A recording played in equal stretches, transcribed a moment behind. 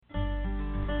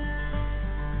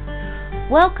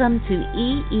Welcome to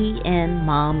EEN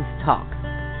Moms Talk.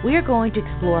 We are going to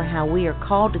explore how we are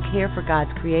called to care for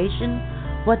God's creation,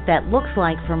 what that looks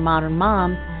like for modern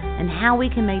moms, and how we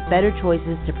can make better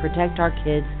choices to protect our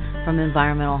kids from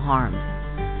environmental harms.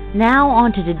 Now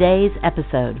on to today's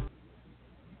episode.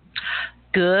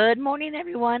 Good morning,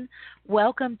 everyone.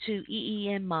 Welcome to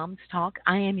EEN Moms Talk.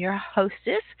 I am your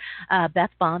hostess,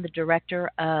 Beth Bond, the director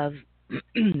of,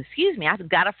 excuse me, I've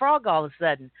got a frog all of a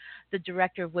sudden, the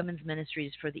director of women's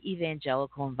ministries for the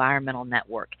Evangelical Environmental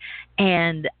Network.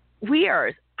 And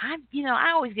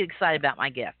I always get excited about my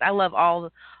guests. I love all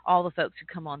the folks who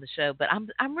come on the show, but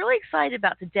I'm really excited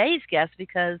about today's guest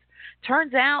because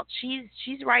turns out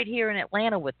she's right here in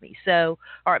Atlanta with me,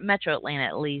 or at Metro Atlanta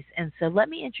at least. And so let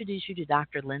me introduce you to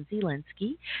Dr. Lindsay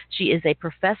Linsky. She is a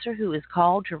professor who is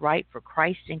called to write for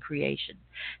Christ in Creation.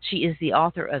 She is the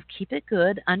author of Keep It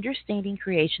Good, Understanding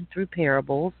Creation Through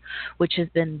Parables, which has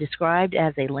been described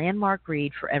as a landmark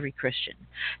read for every Christian.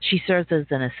 She serves as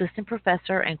an assistant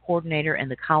professor and coordinator in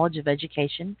the College of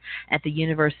Education at the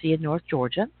University of North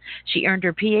Georgia. She earned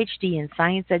her PhD in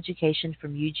science education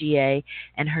from UGA,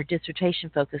 and her dissertation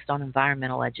focused on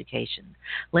environmental education.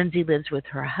 Lindsay lives with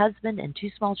her husband and two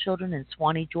small children in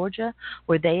Swanee, Georgia,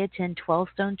 where they attend 12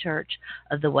 Stone Church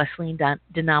of the Wesleyan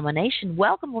denomination.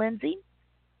 Welcome, Lindsay.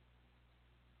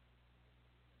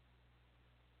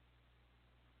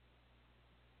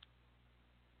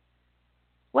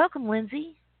 Welcome,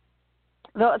 Lindsay.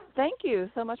 Well, thank you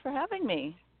so much for having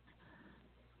me.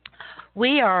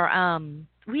 We are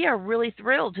really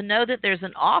thrilled to know that there's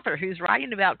an author who's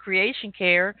writing about creation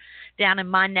care down in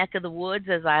my neck of the woods,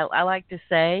 as I like to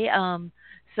say.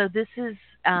 So this is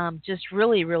just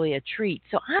really, really a treat.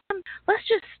 So let's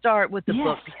just start with the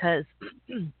book because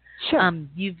Sure.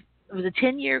 It was a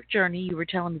 10-year journey. You were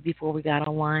telling me before we got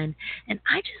online, and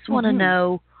I just want to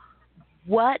know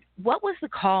what was the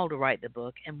call to write the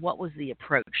book, and what was the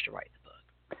approach to write the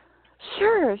book?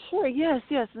 Sure. Yes.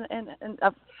 And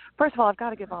first of all, I've got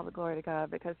to give all the glory to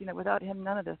God because, without him,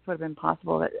 none of this would have been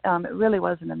possible. It really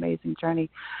was an amazing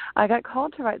journey. I got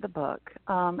called to write the book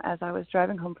as I was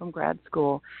driving home from grad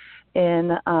school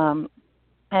when I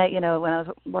was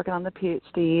working on the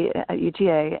PhD at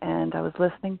UGA, and I was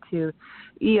listening to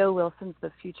E.O. Wilson's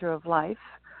The Future of Life,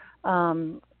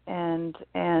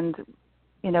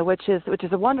 which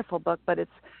is a wonderful book, but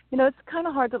it's kind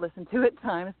of hard to listen to at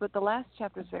times. But the last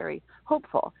chapter is very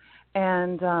hopeful,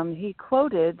 and he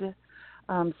quoted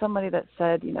somebody that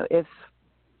said, if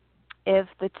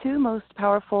the two most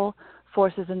powerful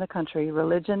forces in the country,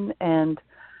 religion and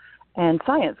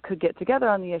science, could get together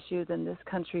on the issue, then this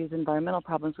country's environmental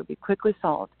problems would be quickly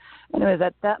solved. And it was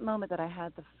at that moment that I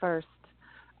had the first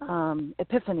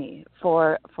epiphany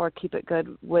for Keep It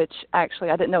Good, which actually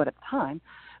I didn't know it at the time.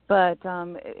 But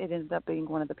it ended up being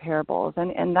one of the parables,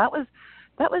 and that was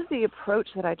the approach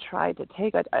that I tried to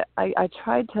take. I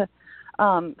tried to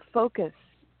focus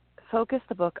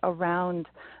the book around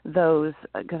those,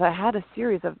 because I had a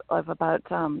series of about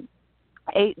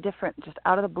 8 different, just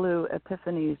out of the blue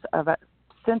epiphanies of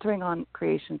centering on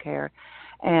creation care,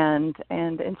 and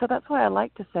so that's why I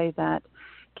like to say that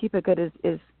Keep It Good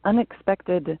is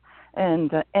unexpected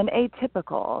and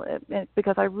atypical,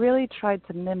 because I really tried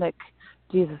to mimic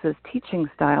Jesus's teaching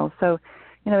style. So,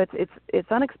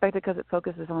 it's unexpected because it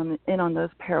focuses on those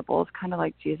parables, kind of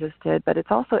like Jesus did, but it's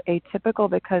also atypical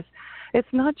because it's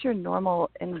not your normal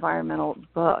environmental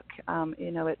book.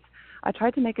 I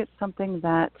tried to make it something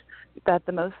that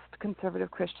the most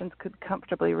conservative Christians could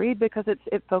comfortably read because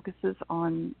it focuses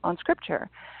on Scripture,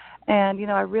 and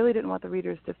I really didn't want the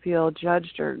readers to feel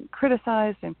judged or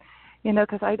criticized, and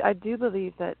because I do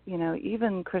believe that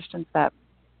even Christians that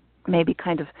maybe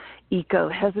kind of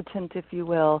eco-hesitant, if you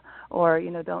will, or,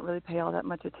 don't really pay all that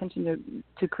much attention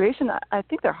to creation, I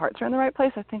think their hearts are in the right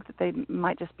place. I think that they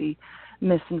might just be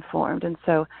misinformed. And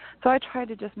so I tried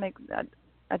to just make that.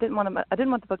 I didn't want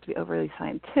the book to be overly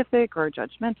scientific or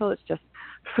judgmental. It's just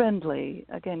friendly,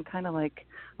 again, kind of like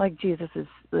Jesus's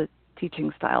the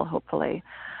teaching style, hopefully.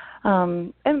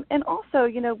 And also,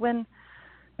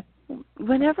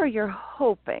 whenever you're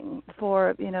hoping for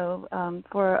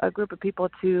a group of people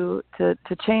to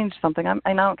change something,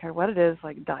 I don't care what it is,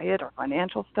 like diet or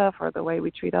financial stuff or the way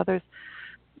we treat others,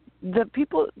 the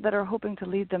people that are hoping to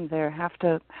lead them there have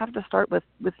to start with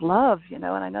love, and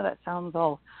I know that sounds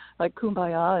all like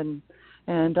kumbaya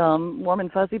and warm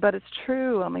and fuzzy, but it's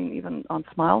true. I mean, even on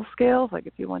small scales, like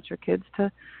if you want your kids to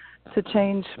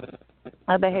change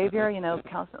behavior,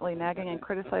 constantly nagging and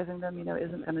criticizing them,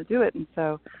 isn't going to do it. And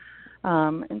so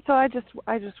I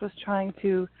just was trying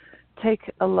to take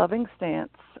a loving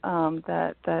stance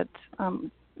that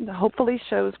hopefully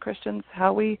shows Christians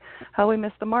how we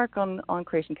miss the mark on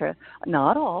creation care.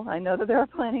 Not all. I know that there are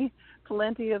plenty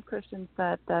of Christians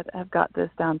that have got this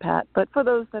down pat, but for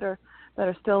those that are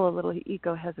still a little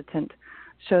eco hesitant,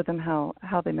 show them how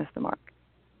they miss the mark.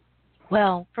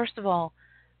 Well, first of all,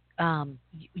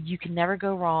 you can never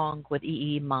go wrong with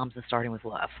EE Moms and Starting with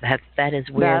Love. That is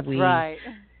where That's we right.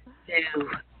 do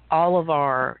all of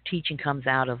our teaching comes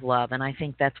out of love, and I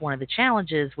think that's one of the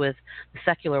challenges with the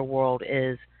secular world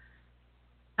is,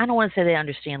 I don't want to say they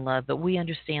understand love, but we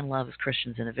understand love as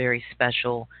Christians in a very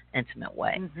special, intimate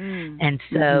way. Mm-hmm. And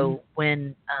so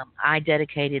when I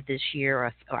dedicated this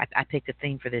year, or I picked a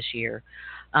theme for this year,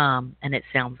 and it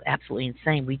sounds absolutely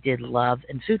insane, we did love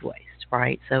and food waste,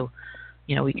 right? So,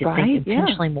 we could think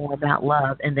intentionally more about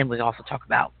love, and then we also talk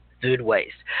about food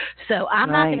waste. So I'm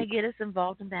not going to get us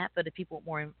involved in that, but if people want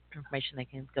more information, they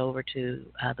can go over to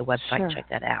the website and check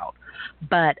that out.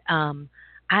 But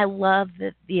I love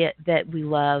that we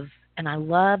love, and I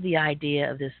love the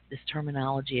idea of this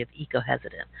terminology of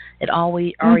eco-hesitant. It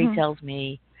already tells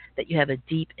me that you have a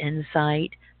deep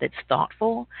insight that's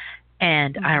thoughtful,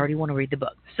 and I already want to read the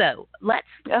book. So let's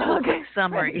do a quick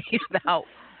summary about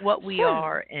what we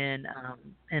are in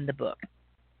the book.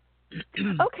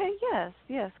 Okay.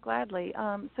 Yes, gladly.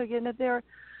 So there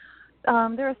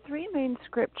are three main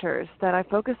scriptures that I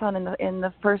focus on in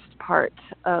the first part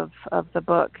of the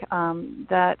book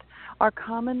that are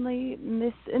commonly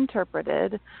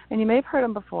misinterpreted, and you may have heard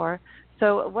them before.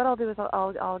 So what I'll do is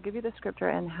I'll give you the scripture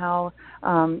and how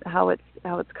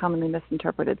it's commonly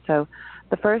misinterpreted. So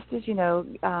the first is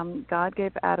God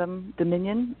gave Adam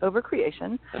dominion over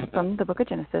creation from the book of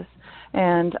Genesis,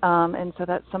 and so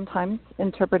that's sometimes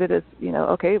interpreted as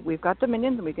okay, we've got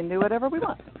dominion and we can do whatever we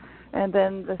want. And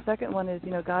then the second one is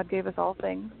God gave us all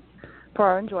things for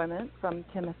our enjoyment from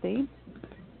Timothy.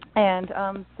 And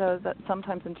so that's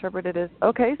sometimes interpreted as,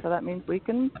 okay, so that means we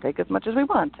can take as much as we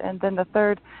want. And then the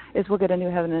third is we'll get a new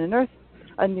heaven and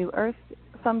a new earth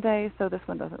someday, so this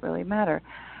one doesn't really matter.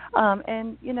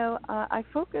 I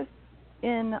focus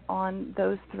in on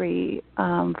those three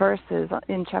verses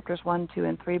in chapters 1, 2,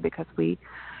 and 3 because we,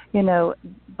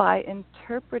 by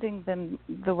interpreting them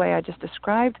the way I just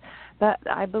described, that's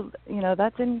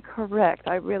incorrect.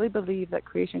 I really believe that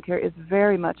creation care is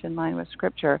very much in line with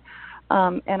Scripture.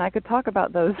 And I could talk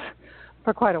about those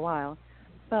for quite a while,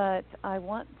 but I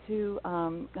want to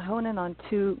hone in on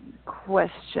two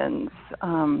questions.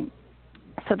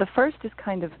 So the first is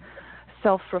kind of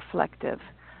self-reflective.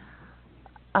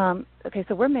 Okay,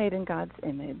 so we're made in God's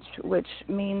image, which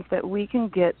means that we can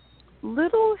get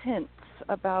little hints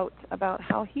about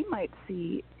how He might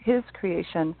see His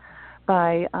creation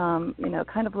by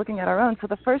kind of looking at our own. So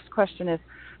the first question is,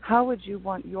 how would you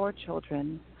want your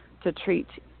children to treat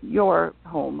your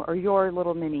home or your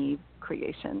little mini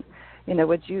creation?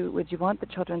 Would you want the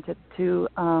children to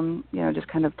just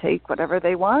kind of take whatever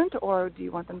they want, or do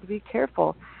you want them to be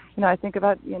careful? I think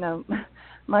about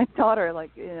my daughter,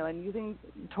 and using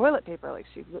toilet paper,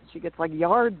 she gets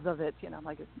yards of it. I'm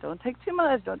like, don't take too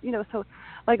much, don't so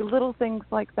little things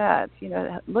like that.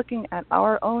 Looking at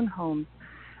our own homes,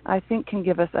 I think can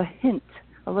give us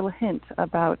a little hint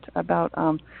about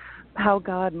how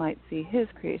God might see His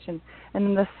creation. And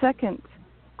then the second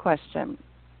question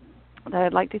that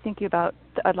I'd like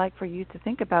for you to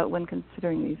think about when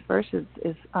considering these verses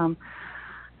is,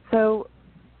 so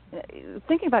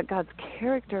thinking about God's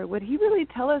character, would He really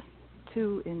tell us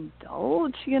to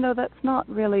indulge? That's not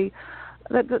really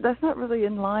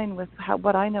in line with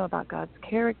what I know about God's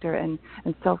character and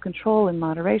self-control and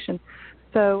moderation.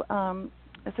 So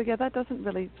that doesn't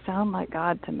really sound like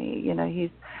God to me.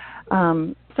 He's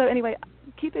so anyway,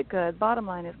 keep it good. Bottom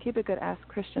line is, keep it good. Ask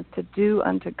Christians to do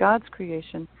unto God's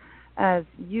creation as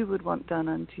you would want done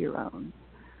unto your own.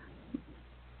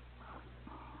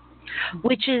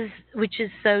 Which is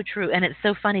so true, and it's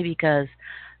so funny because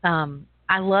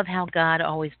I love how God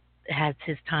always has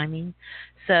His timing.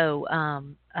 So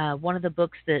one of the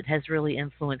books that has really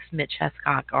influenced Mitch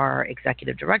Hescock, our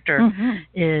executive director,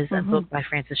 is a book by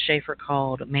Francis Schaeffer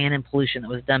called Man and Pollution that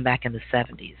was done back in the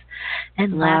 70s.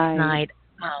 And last night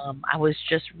I was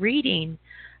just reading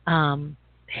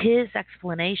his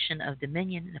explanation of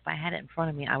dominion, and if I had it in front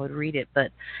of me, I would read it.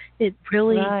 But it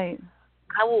really, I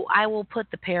will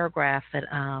put the paragraph that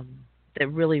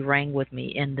really rang with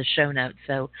me in the show notes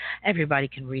so everybody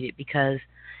can read it, because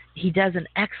he does an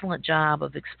excellent job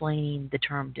of explaining the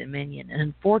term dominion. And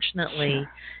unfortunately,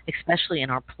 especially in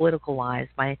our political lives,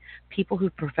 by people who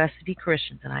profess to be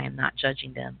Christians, and I am not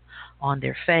judging them on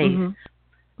their faith,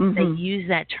 they use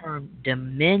that term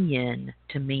dominion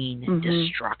to mean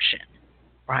destruction,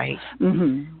 right?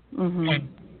 And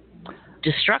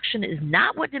destruction is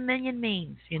not what dominion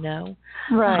means, you know.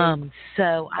 Right.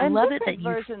 So I And love it different that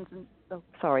you. versions. Oh,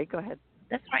 sorry. Go ahead.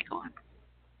 That's right. Go on.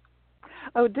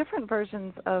 Oh, different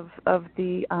versions of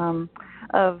the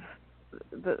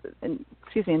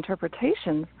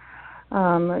interpretations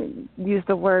use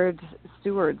the word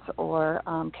stewards or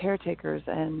caretakers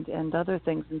and other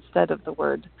things instead of the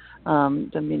word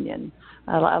dominion.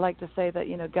 I like to say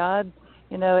that God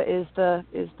is the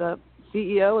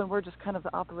CEO and we're just kind of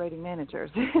the operating managers,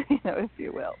 if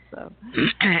you will. So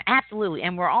Absolutely,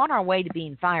 and we're on our way to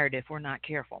being fired if we're not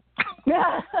careful.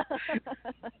 yeah,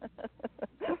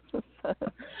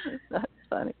 that's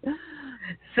funny.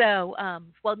 So,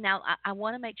 well, now I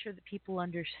want to make sure that people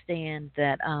understand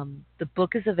that the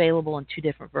book is available in two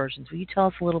different versions. Will you tell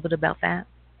us a little bit about that?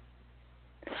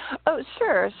 Oh,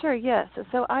 sure, yes.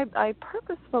 So I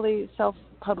purposefully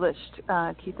self-published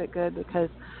Keep It Good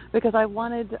because I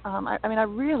wanted. I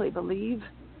really believe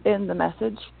in the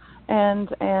message, and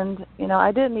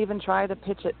I didn't even try to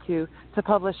pitch it to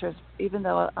publishers, even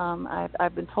though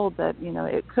I've been told that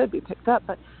it could be picked up,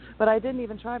 but I didn't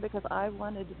even try because I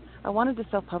wanted to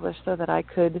self-publish so that I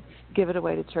could give it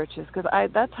away to churches because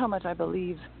that's how much I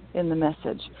believe in the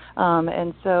message,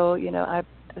 and so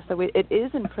it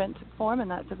is in print form, and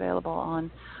that's available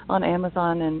on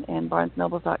Amazon and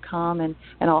BarnesNobles.com and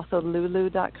also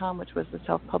Lulu.com, which was the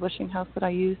self-publishing house that I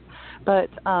used. But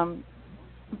I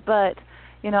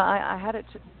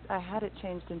had it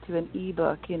changed into an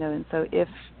ebook, and so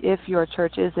if your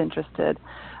church is interested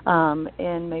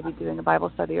in maybe doing a Bible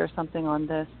study or something on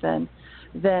this,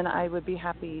 then I would be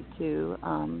happy to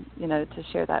to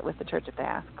share that with the church if they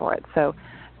ask for it. So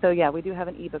yeah, we do have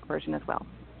an ebook version as well.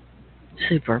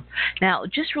 Super. Now,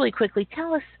 just really quickly,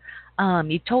 tell us.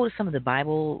 You told us some of the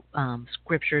Bible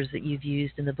scriptures that you've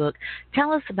used in the book.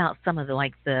 Tell us about some of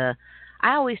the.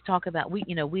 I always talk about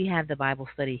we have the Bible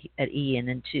study at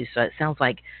ENN too, so it sounds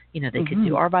like they could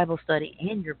do our Bible study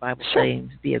and your Bible study and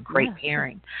be a great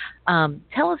pairing.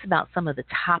 Tell us about some of the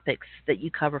topics that you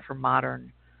cover for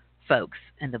modern folks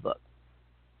in the book.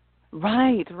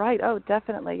 Right. Oh,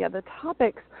 definitely. Yeah, the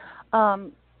topics.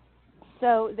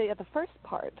 So the first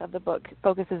part of the book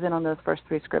focuses in on those first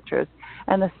three scriptures,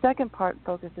 and the second part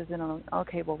focuses in on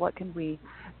what can we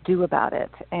do about it,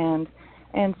 and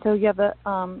so yeah,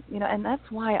 and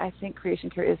that's why I think creation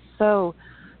care is so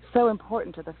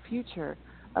important to the future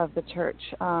of the church.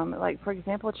 Like for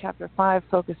example, chapter 5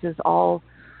 focuses all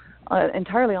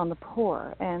entirely on the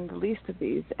poor and the least of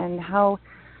these, and how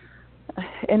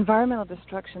environmental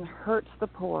destruction hurts the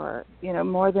poor,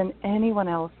 more than anyone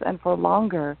else, and for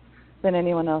longer than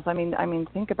anyone else. I mean,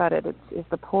 think about it. It's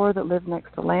the poor that live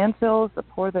next to landfills, the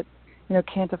poor that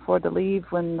can't afford to leave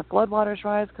when the floodwaters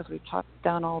rise because we've chopped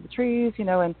down all the trees,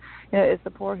 and it's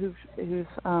the poor who's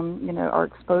are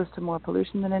exposed to more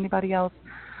pollution than anybody else.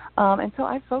 And so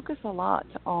I focus a lot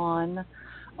on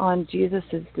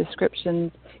Jesus's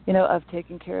descriptions, of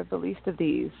taking care of the least of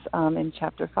these in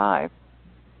chapter 5.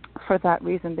 For that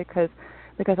reason, because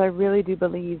I really do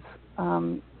believe.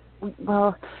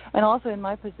 Well, and also in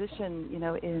my position,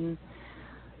 in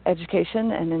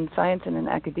education and in science and in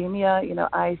academia,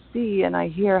 I see and I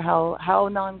hear how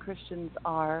non-Christians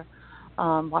are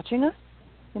watching us,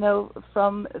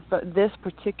 from this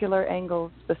particular angle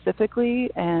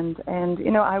specifically, and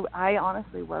I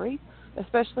honestly worry,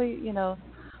 especially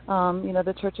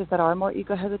the churches that are more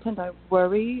ego-hesitant. I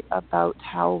worry about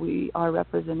how we are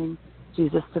representing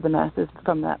Jesus to the masses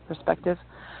from that perspective.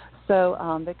 So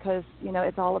because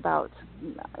it's all about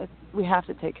we have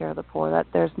to take care of the poor. That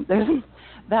there's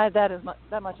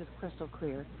that much is crystal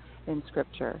clear in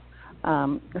Scripture.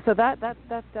 So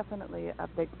that's definitely a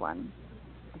big one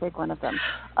of them.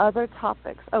 Other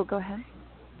topics. Oh, go ahead.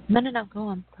 No, go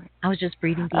on. I was just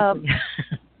breathing deeply.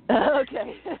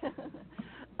 Okay.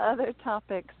 Other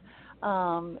topics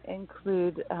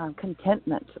include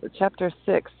contentment. Chapter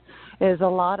 6 is a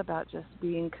lot about just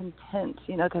being content.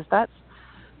 Because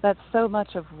that's so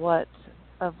much of what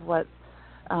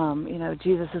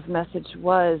Jesus' message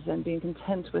was, and being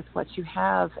content with what you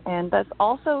have, and that's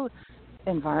also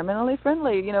environmentally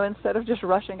friendly. Instead of just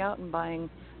rushing out and buying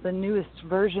the newest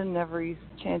version every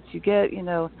chance you get,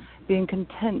 being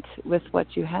content with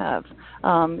what you have.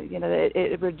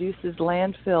 It reduces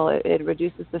landfill. It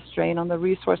reduces the strain on the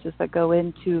resources that go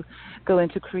into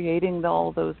creating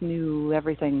all those new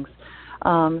everythings.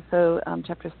 So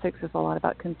chapter 6 is a lot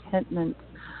about contentment.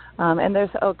 And there's,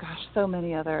 so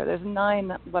many other. There's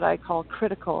 9 what I call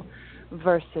critical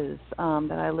verses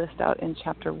that I list out in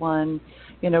chapter 1.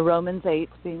 Romans 8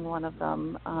 being one of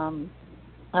them,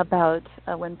 about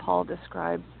when Paul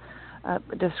describes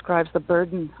the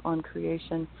burden on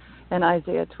creation, and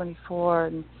Isaiah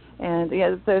 24, And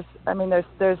yeah, there's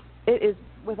it is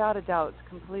without a doubt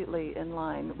completely in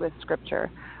line with Scripture,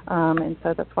 and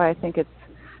so that's why I think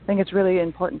it's really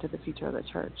important to the future of the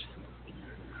church.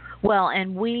 Well,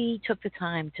 and we took the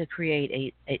time to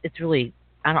create it's really,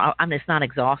 it's not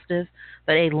exhaustive,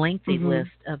 but a lengthy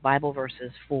list of Bible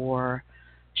verses for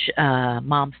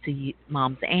moms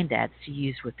and dads to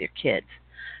use with their kids,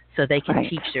 so they can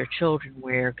teach their children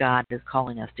where God is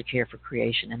calling us to care for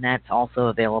creation. And that's also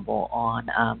available on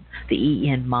the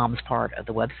EN Moms part of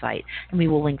the website, and we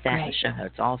will link that in the show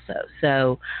notes also.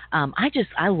 So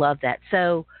I love that.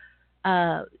 So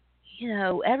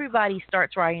everybody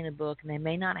starts writing a book, and they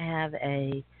may not have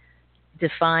a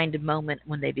defined moment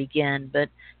when they begin, but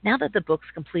now that the book's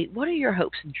complete, what are your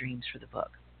hopes and dreams for the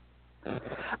book?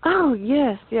 Oh,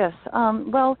 yes.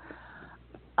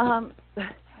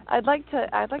 I'd like to,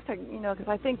 because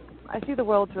I think I see the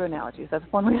world through analogies. That's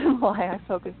one reason why I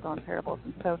focused on parables.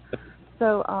 And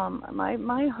so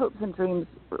my hopes and dreams,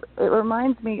 it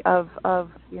reminds me of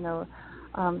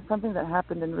something that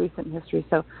happened in recent history.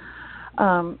 So,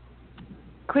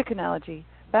 quick analogy.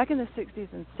 Back in the 60s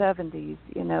and 70s,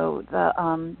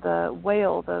 the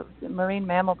whale, the marine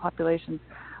mammal populations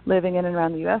living in and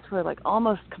around the U.S. were like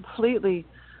almost completely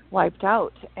wiped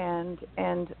out, and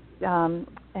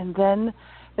then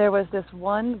there was this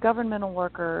one governmental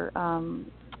worker,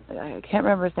 I can't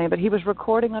remember his name, but he was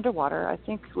recording underwater, I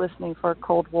think listening for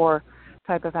Cold War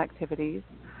type of activities,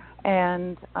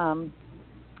 and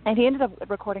he ended up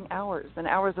recording hours and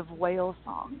hours of whale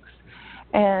songs,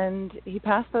 and he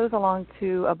passed those along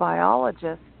to a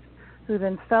biologist who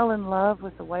then fell in love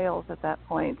with the whales at that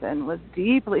point and was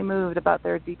deeply moved about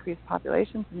their decreased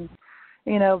populations. And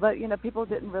but people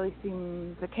didn't really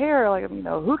seem to care. Like,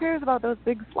 who cares about those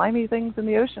big slimy things in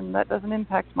the ocean? That doesn't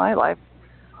impact my life.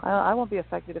 I won't be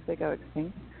affected if they go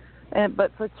extinct.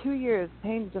 But for 2 years,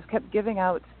 Paine just kept giving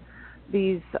out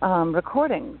these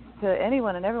recordings to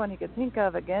anyone and everyone he could think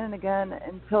of again and again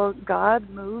until God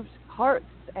moved hearts,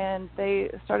 and they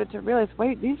started to realize,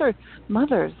 wait, these are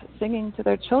mothers singing to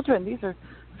their children. These are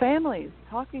families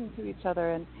talking to each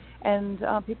other, and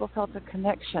people felt a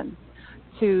connection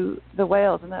to the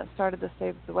whales, and that started the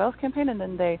Save the Whales campaign. And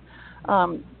then they,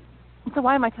 so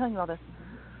why am I telling you all this?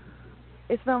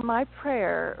 It's been my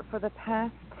prayer for the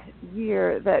past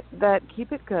year that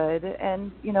Keep It Good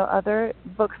and other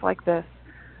books like this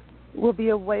will be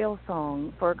a whale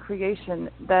song for creation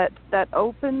that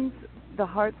opens the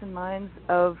hearts and minds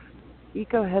of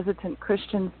eco-hesitant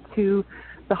Christians to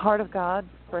the heart of God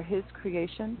for His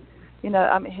creation.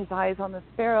 His eyes on the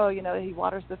sparrow. He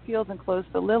waters the fields and clothes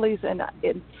the lilies, and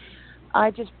I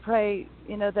just pray,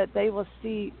 that they will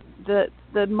see the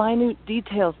minute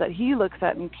details that He looks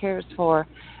at and cares for,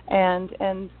 and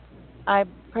I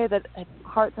pray that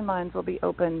hearts and minds will be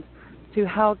opened to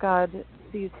how God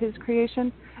sees His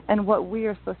creation and what we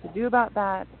are supposed to do about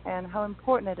that, and how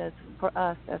important it is for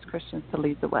us as Christians to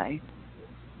lead the way.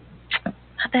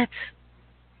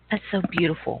 That's so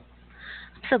beautiful.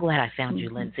 I'm so glad I found you,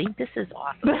 Lindsay. This is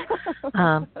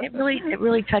awesome. It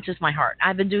really touches my heart.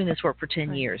 I've been doing this work for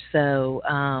 10 years, so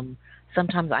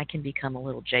sometimes I can become a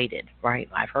little jaded, right?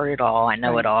 I've heard it all, I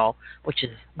know it all, which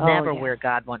is never where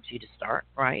God wants you to start,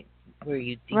 right? Where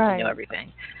you think you know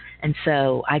everything. And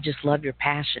so I just love your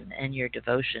passion and your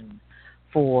devotion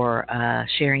for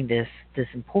sharing this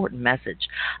important message.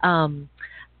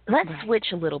 Let's switch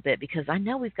a little bit, because I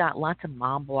know we've got lots of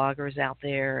mom bloggers out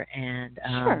there and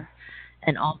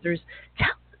and authors.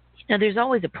 There's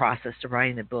always a process to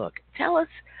writing the book. Tell us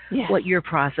what your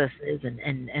process is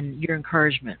and your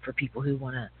encouragement for people who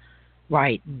want to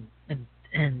write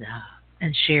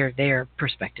and share their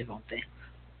perspective on things.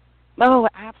 Oh,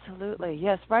 absolutely.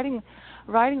 Yes, writing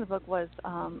the book was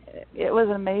it was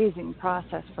an amazing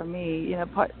process for me.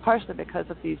 Partially because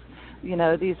of these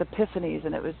epiphanies,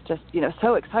 and it was just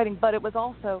so exciting. But it was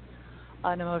also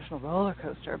an emotional roller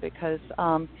coaster because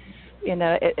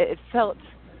it felt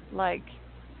like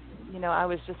I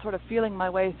was just sort of feeling my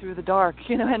way through the dark.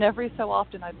 And every so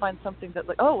often I'd find something that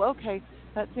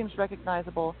that seems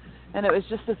recognizable. And it was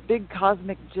just this big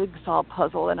cosmic jigsaw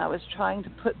puzzle, and I was trying to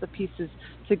put the pieces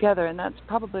together. And that's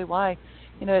probably why,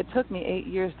 it took me 8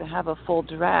 years to have a full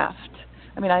draft.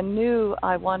 I mean, I knew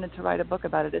I wanted to write a book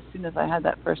about it as soon as I had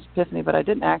that first epiphany, but I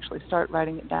didn't actually start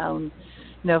writing it down,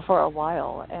 for a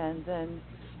while. And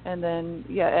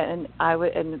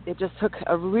it just took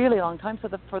a really long time. So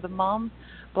for the mom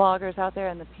bloggers out there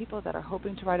and the people that are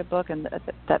hoping to write a book and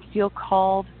that feel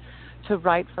called to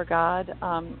write for God,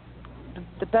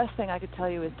 the best thing I could tell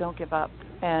you is don't give up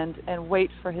and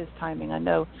wait for His timing. I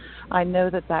know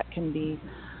that can be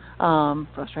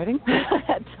frustrating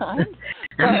at times,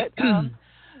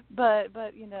 but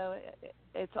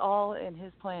it's all in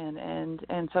His plan,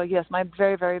 and so yes, my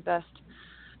very, very best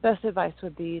advice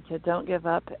would be to don't give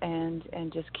up and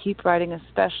just keep writing,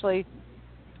 especially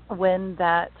when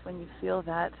you feel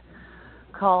that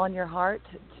call in your heart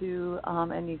to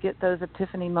and you get those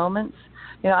epiphany moments.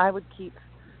 I would keep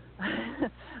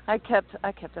I kept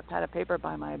a pad of paper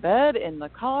by my bed, in the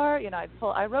car.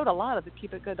 I wrote a lot of the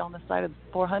Keep It Good on the side of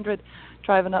 400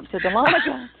 driving up to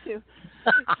Dahlonega too.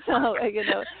 So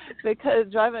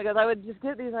because I would just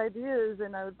get these ideas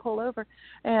and I would pull over,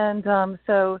 and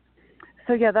so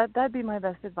yeah, that'd be my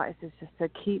best advice, is just to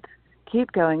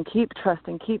keep going, keep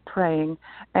trusting, keep praying,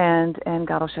 and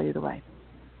God will show you the way.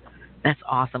 That's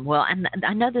awesome. Well, and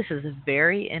I know this is a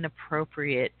very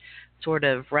inappropriate sort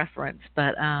of reference,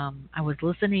 but I was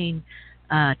listening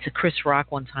to Chris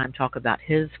Rock one time talk about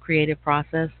his creative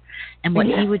process, and what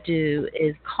he would do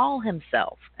is call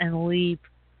himself and leave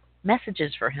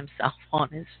messages for himself on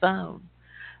his phone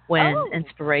when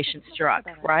inspiration struck,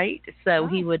 right? So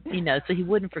he would, so he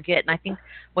wouldn't forget. And I think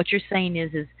what you're saying is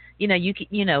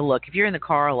look, if you're in the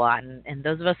car a lot, and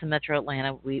those of us in Metro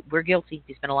Atlanta, we're guilty.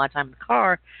 You spend a lot of time in the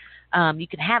car. You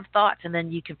can have thoughts and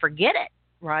then you can forget it,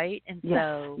 right? And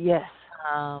so,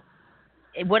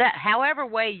 however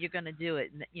way you're going to do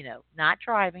it, not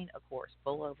driving, of course,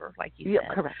 pull over, like you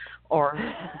said, correct, or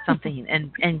something,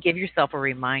 and give yourself a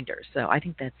reminder. So I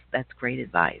think that's great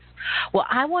advice. Well,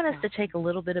 I want us to take a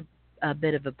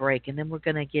bit of a break, and then we're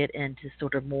going to get into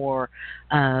sort of more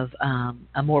of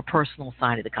a more personal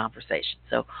side of the conversation.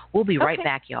 So we'll be right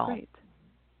back, y'all.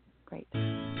 Great.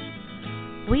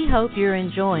 We hope you're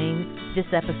enjoying this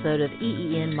episode of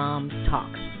EEN Moms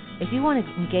Talk. If you want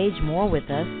to engage more with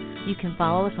us, you can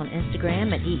follow us on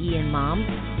Instagram at EEN Moms.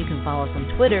 You can follow us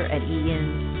on Twitter at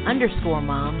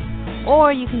EEN_Moms,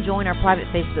 or you can join our private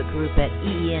Facebook group at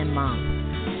EEN Moms.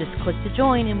 Just click to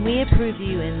join, and we approve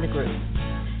you in the group.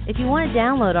 If you want to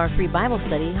download our free Bible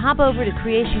study, hop over to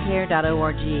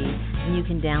creationcare.org, and you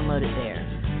can download it there.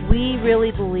 We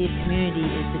really believe community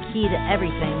is the key to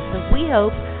everything, so we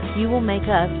hope you will make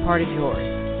us part of yours.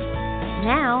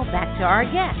 Now, back to our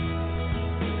guest.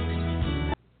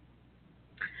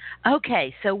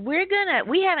 Okay, so we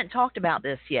haven't talked about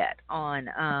this yet on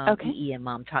EEN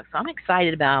Mom Talk, so I'm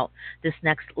excited about this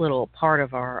next little part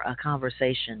of our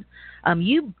conversation.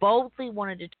 You boldly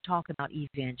wanted to talk about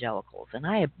evangelicals, and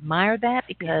I admire that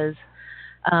because,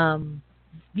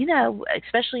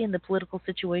 especially in the political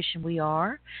situation we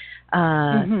are,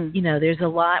 there's a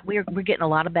lot, we're getting a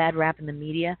lot of bad rap in the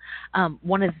media.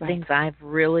 One of the things I've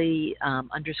really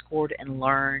underscored and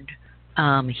learned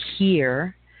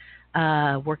here,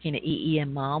 working at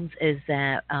EEN Moms, is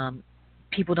that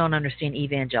people don't understand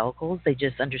evangelicals. They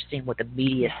just understand what the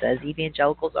media says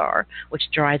evangelicals are, which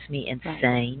drives me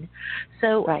insane.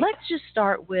 So let's just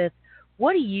start with,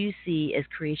 what do you see as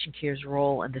Creation Care's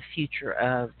role in the future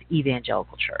of the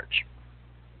evangelical church?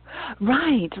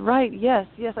 Right, yes,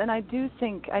 and I do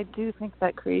think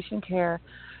that Creation Care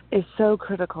is so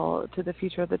critical to the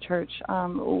future of the church.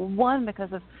 One,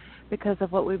 because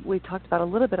of what we talked about a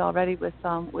little bit already with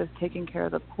taking care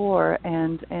of the poor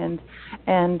and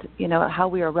how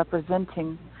we are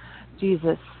representing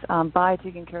Jesus by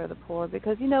taking care of the poor,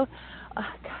 because we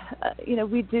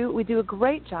do a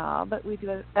great job, we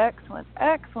do an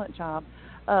excellent job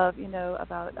of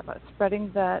about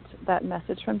spreading that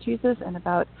message from Jesus, and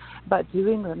about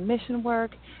doing the mission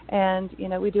work, and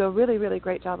we do a really, really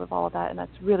great job of all of that, and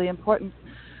that's really important.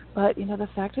 But the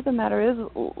fact of the matter is,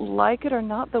 like it or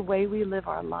not, the way we live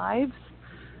our lives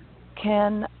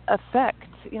can affect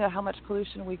how much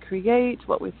pollution we create,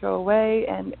 what we throw away,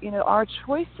 and our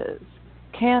choices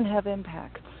can have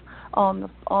impacts on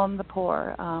the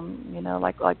poor.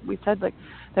 Like we said, like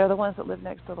they're the ones that live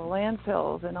next to the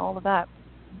landfills and all of that.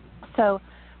 So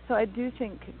I do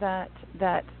think that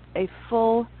a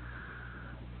full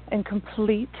and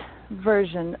complete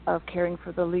version of caring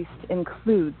for the least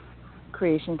includes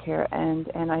Creation Care,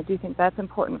 and I do think that's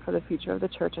important for the future of the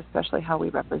church, especially how we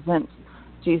represent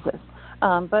Jesus.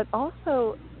 But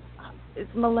also, it's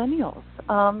millennials,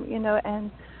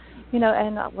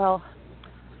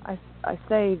 I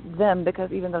say them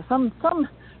because even though some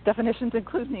definitions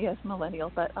include me as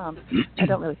millennial, but I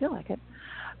don't really feel like it.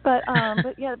 But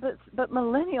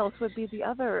millennials would be the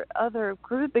other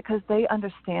group, because they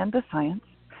understand the science,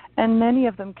 and many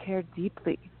of them care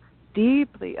deeply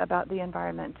about the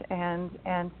environment. And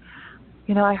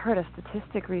I heard a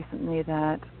statistic recently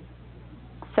that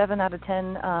 7 out of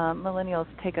 10 millennials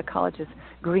take a college's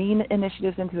green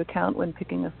initiatives into account when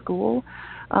picking a school.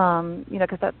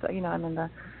 Because that's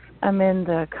I'm in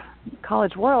the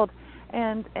college world,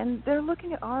 and they're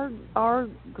looking at our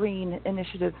green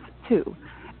initiatives too.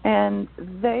 And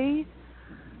they,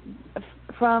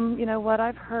 from what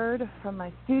I've heard from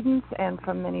my students and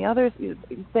from many others,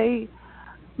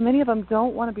 many of them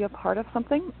don't want to be a part of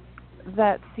something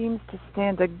that seems to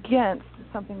stand against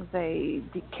something they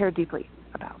care deeply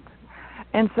about.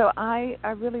 And so I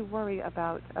really worry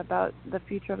about the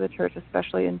future of the church,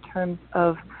 especially in terms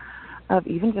of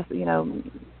even just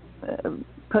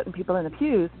putting people in the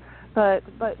pews, but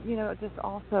just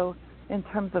also in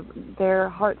terms of their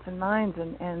hearts and minds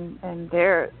and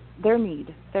their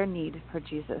need for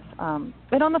Jesus. And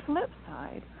on the flip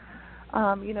side,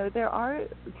 there are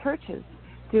churches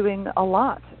doing a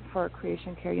lot for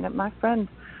creation care. My friend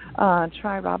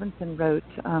Tri Robinson wrote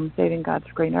Saving God's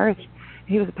Green Earth.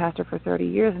 He was a pastor for 30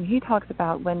 years, and he talks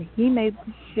about when he made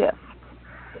the shift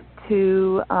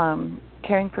to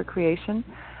caring for creation.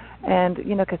 And,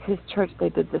 because his church, they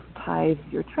did this tithe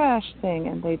your trash thing,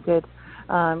 and they did,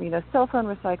 cell phone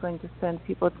recycling to send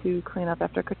people to clean up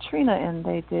after Katrina, and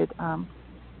they did,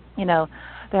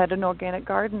 they had an organic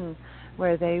garden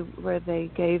where they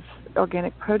gave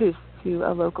organic produce to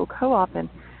a local co-op. And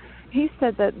he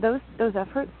said that those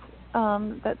efforts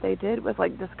that they did was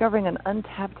like discovering an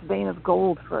untapped vein of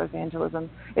gold for evangelism.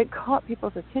 It caught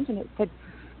people's attention. It said,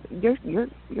 your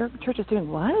church is doing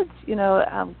what?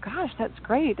 Gosh, that's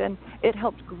great. And it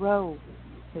helped grow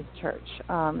his church.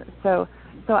 So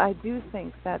I do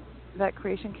think that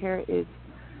creation care is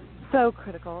so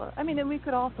critical. I mean, and we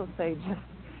could also say just,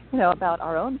 about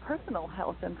our own personal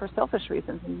health and for selfish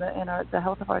reasons and the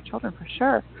health of our children for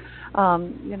sure.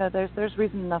 There's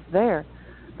reason enough there.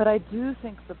 But I do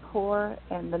think the poor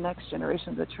and the next generation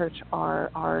of the church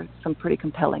are some pretty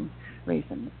compelling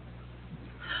reasons.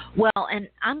 Well, and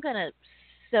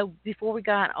so before we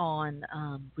got on,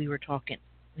 we were talking,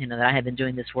 that I had been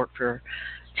doing this work for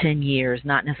 10 years,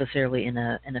 not necessarily in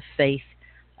a faith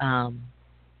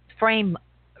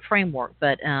framework,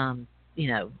 but, I'm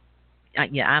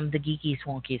the geeky,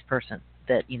 swonkiest person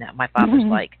that, my father's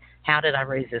like, how did I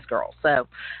raise this girl? So,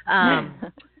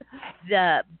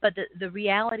 the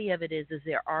reality of it is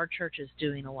there are churches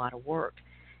doing a lot of work.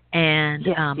 And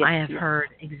I have heard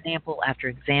example after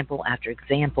example after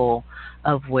example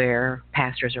of where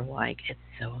pastors are like, it's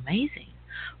so amazing.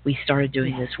 We started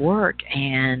doing this work,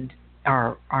 and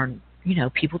our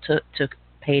people took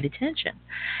paid attention.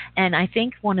 And I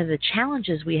think one of the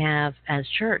challenges we have as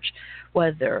church,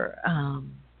 whether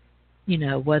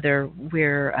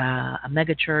we're a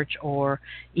mega church or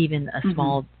even a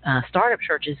small startup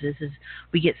church, is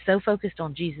we get so focused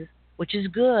on Jesus, which is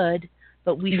good,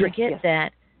 but we forget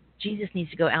that Jesus needs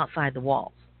to go outside the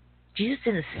walls. Jesus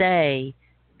didn't stay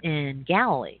in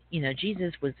Galilee.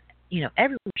 Jesus was,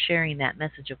 everyone sharing that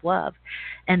message of love,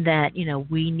 and that,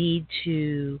 we need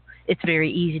to, it's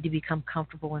very easy to become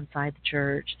comfortable inside the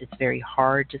church. It's very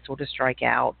hard to sort of strike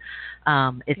out.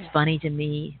 It's funny to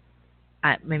me,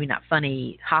 maybe not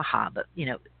funny, haha, but,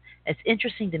 it's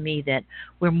interesting to me that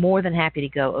we're more than happy to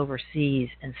go overseas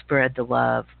and spread the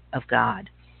love of God,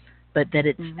 but that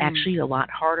it's actually a lot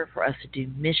harder for us to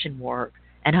do mission work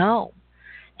at home.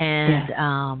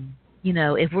 And,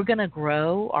 if we're going to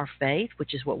grow our faith,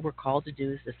 which is what we're called to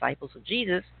do as disciples of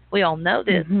Jesus, we all know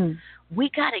this, we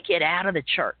got to get out of the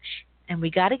church, and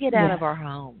we got to get out of our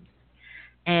homes.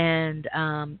 And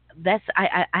that's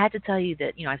I have to tell you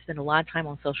that, I spend a lot of time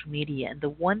on social media, and the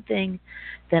one thing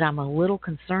that I'm a little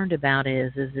concerned about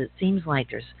is it seems like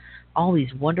there's all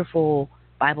these wonderful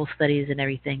Bible studies and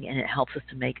everything, and it helps us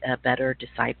to make a better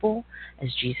disciple as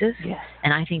Jesus. Yes.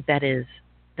 And I think that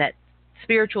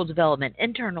spiritual development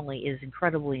internally is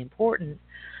incredibly important.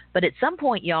 But at some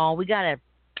point, y'all, we gotta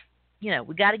get out.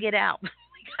 We gotta get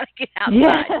outside.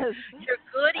 Yes. You're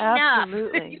good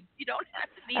Absolutely. enough. You don't have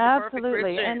to be the perfect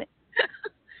Christian.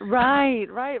 And right.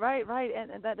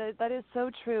 And that is so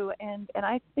true. And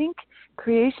I think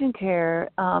creation care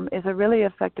is a really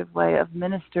effective way of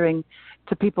ministering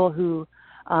to people who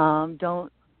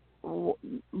don't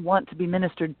want to be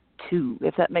ministered to,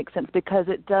 if that makes sense, because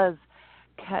it does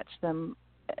catch them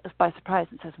by surprise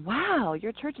and says, wow,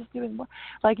 your church is doing more.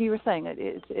 Like you were saying,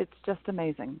 it's just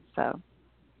amazing. So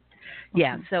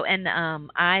yeah. So, and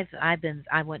I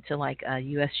went to like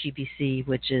USGBC,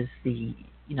 which is the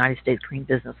United States Green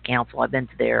Business Council. I've been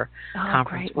to their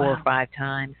conference 4 or 5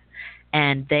 times,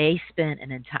 and they spent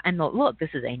an entire, and look, this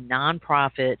is a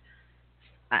nonprofit,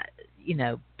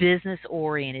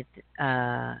 business-oriented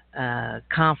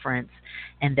conference,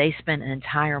 and they spent an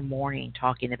entire morning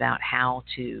talking about how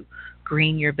to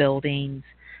green your buildings,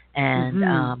 and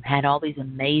had all these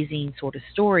amazing sort of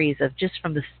stories of just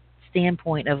from the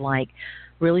standpoint of like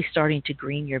really starting to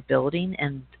green your building,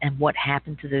 and what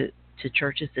happened to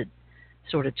churches that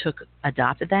sort of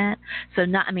adopted that. So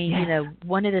not, I mean, Yes.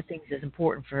 one of the things that's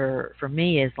important for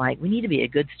me is like we need to be a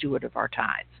good steward of our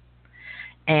tithes.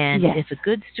 And Yes. if a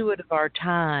good steward of our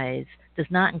tithes does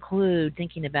not include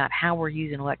thinking about how we're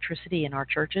using electricity in our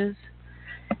churches,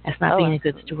 that's not Oh, being a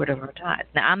good absolutely. steward of our tithes.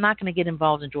 Now, I'm not going to get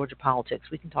involved in Georgia politics.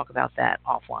 We can talk about that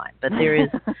offline. But there is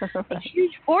a Right.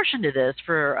 huge portion to this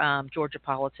for Georgia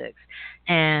politics.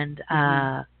 And,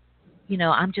 Mhm.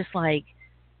 I'm just like,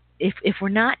 if we're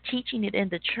not teaching it in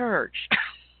the church,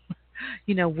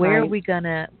 where are Right. we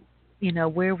gonna,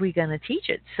 where are we gonna teach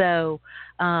it? So,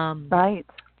 Right.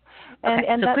 okay.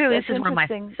 And So clearly, this that's is one of my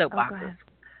interesting. Oh, go soapboxes. ahead.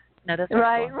 No, that's okay. Go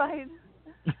Right. on. Right.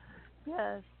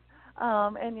 Yes.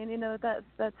 And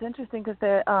that's interesting because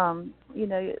there are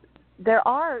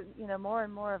more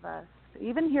and more of us,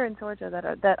 even here in Georgia,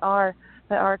 that are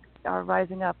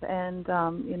rising up. And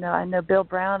I know Bill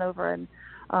Brown over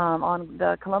on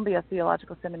the Columbia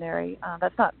Theological Seminary.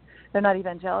 They're not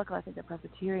evangelical. I think they're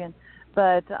Presbyterian.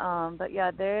 But yeah,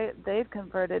 they've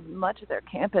converted much of their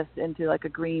campus into like a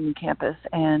green campus,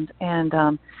 and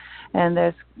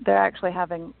they're actually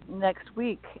having next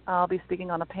week. I'll be speaking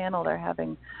on a panel. They're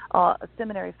having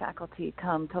seminary faculty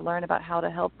come to learn about how to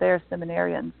help their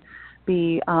seminarians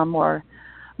be more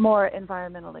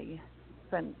environmentally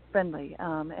friendly,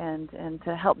 and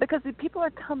to help, because people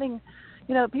are coming.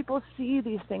 People see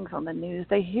these things on the news.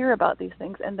 They hear about these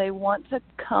things, and they want to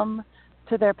come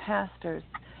to their pastors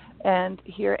and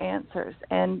hear answers.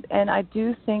 And I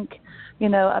do think,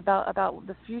 about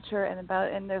the future, and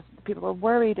there's people are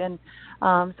worried, and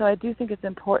so I do think it's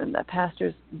important that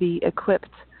pastors be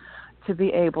equipped to be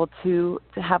able to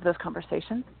have those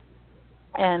conversations,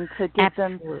 and to give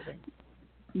them, Absolutely.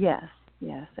 yes,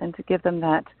 and to give them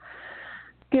that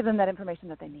information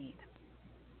that they need.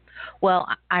 Well,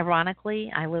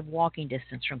 ironically, I live walking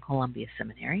distance from Columbia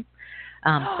Seminary, so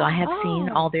I have seen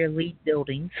all Oh, their lead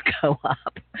buildings go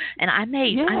up, and I may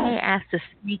yes. ask to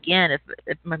sneak in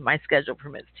if my schedule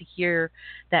permits to hear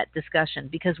that discussion,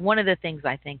 because one of the things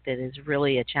I think that is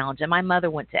really a challenge, and my mother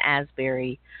went to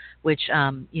Asbury, which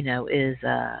is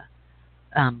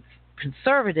um,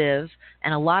 conservative,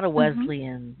 and a lot of Mhm.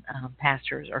 Wesleyan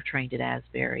pastors are trained at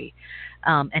Asbury,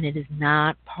 and it is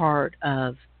not part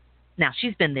of. Now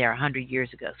she's been there 100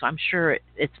 years ago, so I'm sure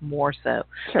it's more so.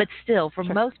 Sure. But still, for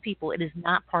Sure. most people, it is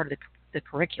not part of the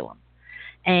curriculum.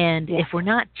 And Yes. if we're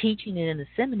not teaching it in the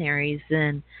seminaries,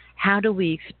 then how do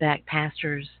we expect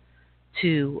pastors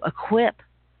to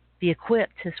be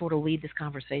equipped to sort of lead this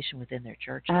conversation within their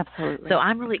churches? So Absolutely.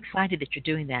 I'm really excited that you're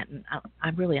doing that, and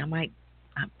I'm going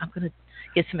to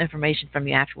get some information from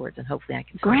you afterwards, and hopefully I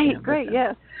can sneak in Great. and Great. listen.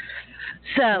 Yes.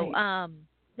 So, Great.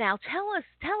 now tell us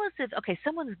if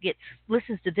someone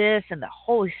listens to this and the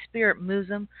Holy Spirit moves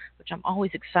them, which I'm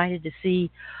always excited to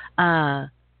see. Uh,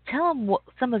 tell them what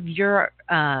some of your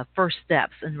first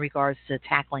steps in regards to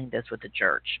tackling this with the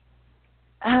church.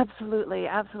 Absolutely.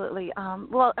 Absolutely.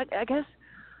 Well, I guess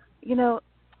you know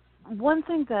one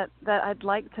thing that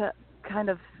kind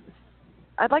of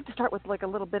I'd like to start with like a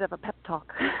little bit of a pep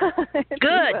talk, if you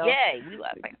Good, will. yay, we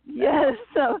love that. Yes.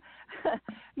 So,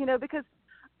 because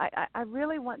I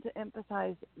really want to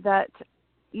emphasize that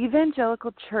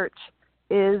evangelical church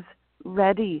is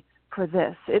ready for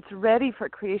this. It's ready for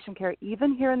creation care,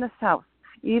 even here in the South,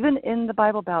 even in the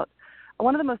Bible Belt.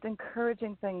 One of the most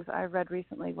encouraging things I read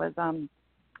recently was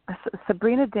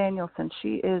Sabrina Danielson.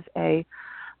 She's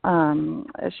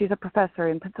a professor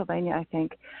in Pennsylvania, I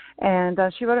think, and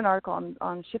she wrote an article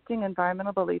on shifting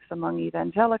environmental beliefs among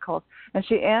evangelicals, and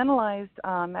she analyzed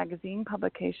magazine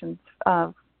publications,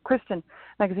 Christian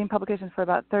magazine publications, for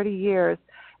about 30 years,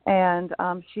 and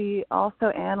she also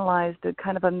analyzed a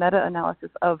kind of a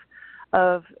meta-analysis of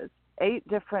 8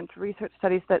 different research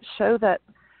studies that show that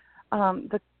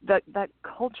that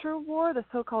culture war, the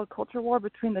so-called culture war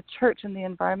between the church and the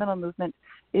environmental movement,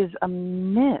 is a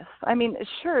myth. I mean,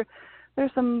 sure,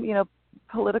 there's some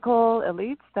political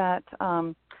elites that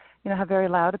have very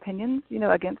loud opinions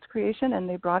against creation, and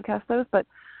they broadcast those, but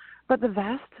the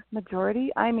vast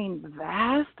majority, have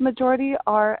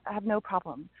no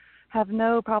problem and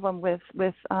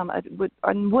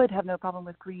would have no problem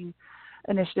with green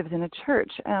initiatives in a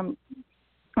church. And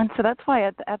so that's why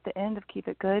at the end of Keep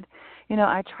It Good,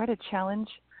 I try to challenge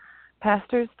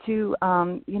pastors to,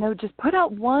 just put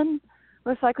out one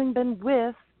recycling bin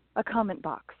with a comment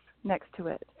box next to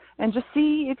it, and just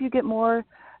see if you get more,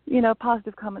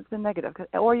 positive comments than negative.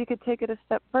 Or you could take it a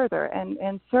step further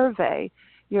and survey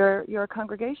your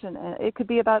congregation, and it could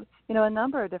be about a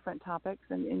number of different topics,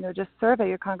 and just survey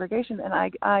your congregation. And I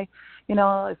a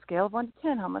scale of 1 to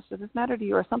 10, how much does this matter to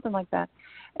you, or something like that,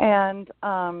 and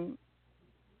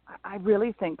I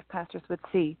really think pastors would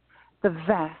see the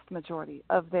vast majority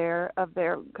of their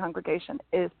congregation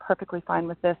is perfectly fine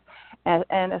with this,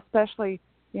 and especially,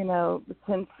 you know,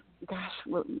 since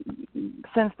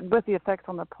with the effects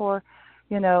on the poor,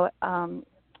 you know,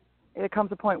 it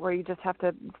comes a point where you just have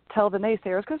to tell the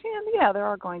naysayers, because yeah, there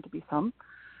are going to be some,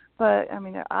 but I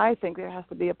mean, I think there has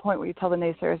to be a point where you tell the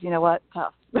naysayers, you know what,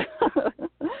 tough.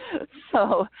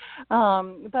 So,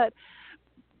 but.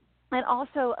 And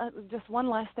also, just one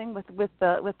last thing with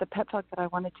the pep talk that I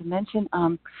wanted to mention,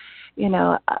 you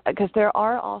know, because there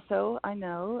are also, I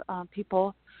know,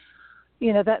 people,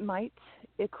 you know, that might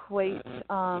equate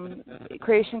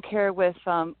creation care with,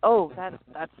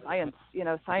 that's science. You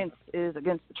know, science is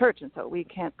against the church, and so we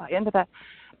can't buy into that.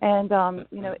 And,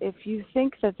 you know, if you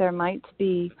think that there might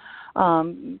be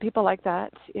people like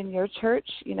that in your church,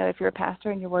 you know, if you're a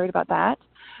pastor and you're worried about that,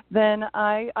 then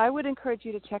I would encourage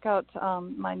you to check out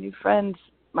my new friend.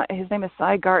 His name is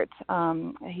Cy Gart.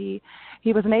 He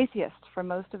was an atheist for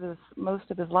most of his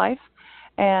life,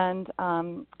 and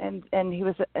he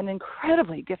was an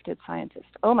incredibly gifted scientist.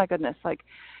 Oh my goodness! Like,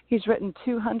 he's written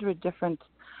 200 different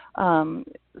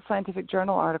scientific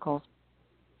journal articles,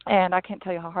 and I can't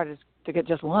tell you how hard it is to get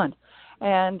just one.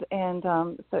 And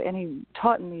he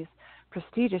taught in these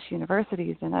prestigious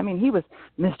universities, and I mean, he was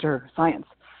Mr. Science.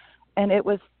 And it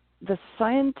was the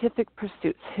scientific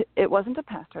pursuits. It wasn't a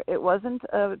pastor. It wasn't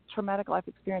a traumatic life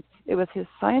experience. It was his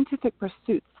scientific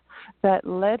pursuits that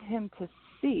led him to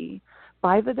see,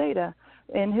 by the data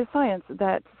in his science,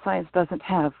 that science doesn't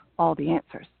have all the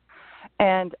answers.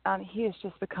 And he has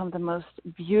just become the most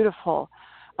beautiful,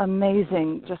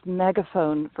 amazing, just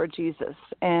megaphone for Jesus.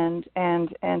 And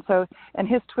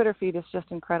his Twitter feed is just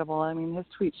incredible. I mean, his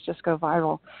tweets just go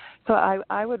viral. So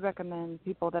I would recommend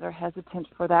people that are hesitant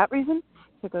for that reason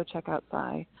to go check out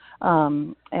Cy.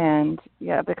 And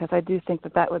yeah, because I do think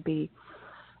that would be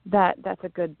that's a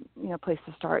good, you know, place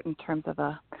to start in terms of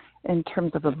a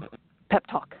pep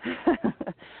talk.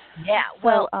 Yeah.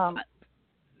 Well.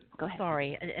 Go ahead.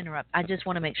 Sorry, I interrupt. I just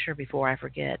want to make sure before I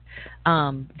forget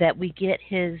that we get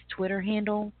his Twitter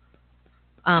handle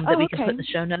that we can put in the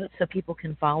show notes so people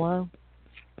can follow.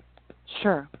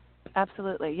 Sure,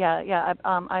 absolutely. Yeah.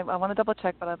 I want to double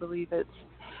check, but I believe it's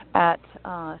at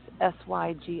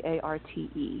SYGARTE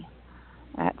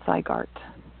at Cy Gart.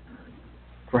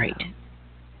 Great.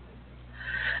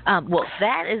 Well,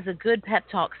 that is a good pep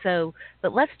talk. So,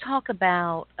 but let's talk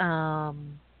about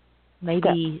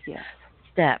maybe. Steps, yes.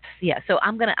 Steps. Yeah. So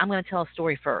I'm gonna tell a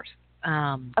story first.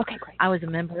 Okay, great. I was a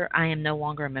member. I am no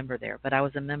longer a member there, but I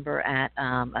was a member at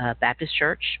a Baptist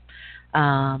church,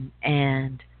 and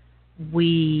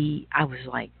I was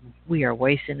like, we are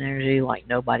wasting energy like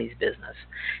nobody's business,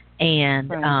 and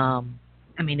right.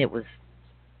 I mean, it was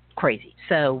crazy.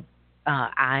 So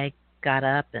I got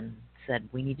up and said,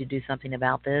 we need to do something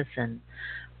about this, and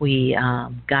we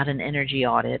got an energy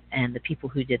audit, and the people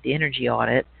who did the energy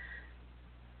audit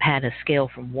had a scale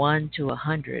from 1 to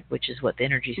 100, which is what the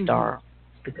Energy Star,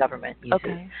 the government, uses.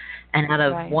 Okay. And out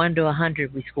of 1 to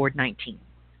 100, we scored 19.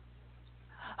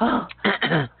 Oh.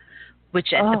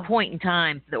 Which at the point in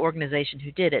time, the organization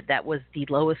who did it, that was the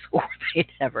lowest score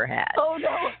they'd ever had. Oh,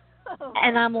 no.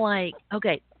 And I'm like,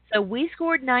 okay, so we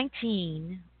scored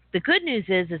 19. The good news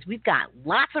is we've got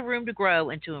lots of room to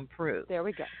grow and to improve. There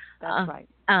we go. That's right.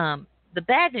 The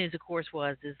bad news, of course,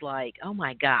 is like, oh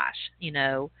my gosh, you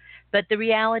know. But the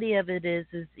reality of it is,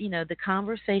 you know, the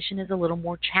conversation is a little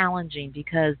more challenging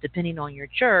because depending on your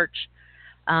church,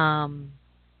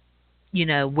 you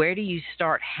know, where do you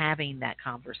start having that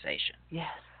conversation? Yes.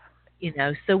 You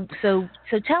know, so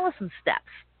tell us some steps.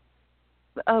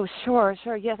 Oh, sure.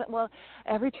 Yes. Well,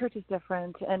 every church is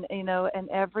different, and you know, and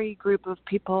every group of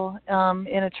people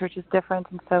in a church is different,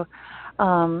 and so,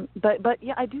 but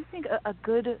yeah, I do think a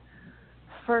good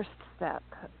first step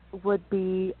would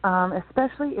be,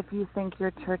 especially if you think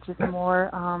your church is more,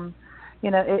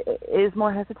 you know, it is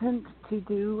more hesitant to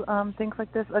do things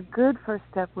like this. A good first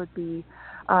step would be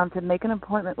to make an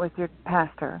appointment with your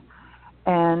pastor,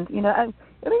 and you know, I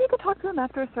mean, you can talk to him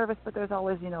after a service, but there's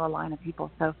always, you know, a line of people,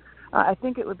 so. I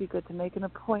think it would be good to make an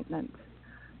appointment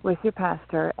with your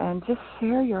pastor and just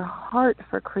share your heart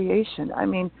for creation. I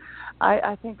mean,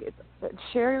 I think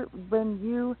share when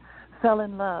you fell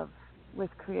in love with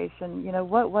creation. You know,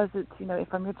 what was it, you know,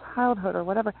 from your childhood or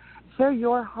whatever. Share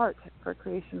your heart for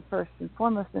creation first and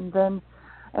foremost, and then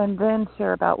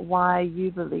share about why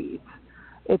you believe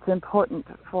it's important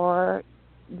for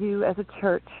you as a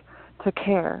church to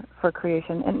care for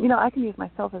creation. And, you know, I can use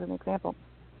myself as an example.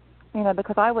 You know,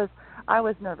 because I was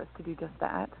nervous to do just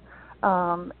that.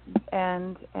 Um,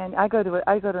 and I go to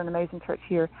an amazing church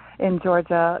here in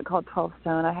Georgia called 12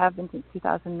 Stone. I have been since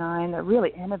 2009. They're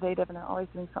really innovative, and they're always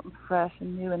doing something fresh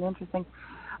and new and interesting.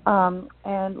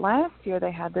 And last year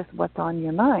they had this What's on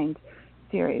Your Mind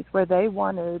series where they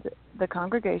wanted the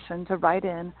congregation to write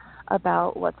in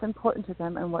about what's important to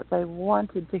them and what they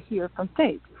wanted to hear from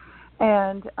faith.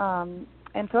 And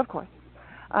so of course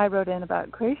I wrote in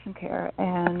about creation care,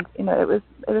 and it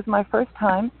was my first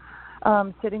time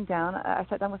sitting down. I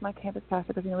sat down with my campus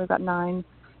pastor because we've got 9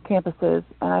 campuses,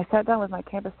 and I sat down with my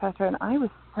campus pastor, and I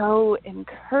was so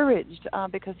encouraged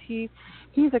because he's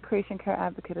a creation care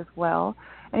advocate as well,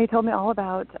 and he told me all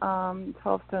about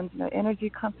 12 Stone's energy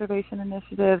conservation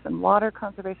initiatives and water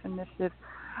conservation initiatives.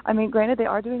 I mean, granted, they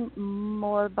are doing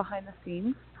more behind the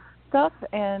scenes stuff,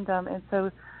 and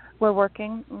so we're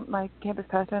working. My campus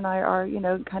pastor and I are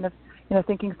kind of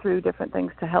thinking through different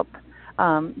things to help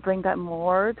bring that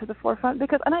more to the forefront,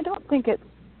 and I don't think it's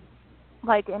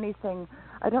like anything.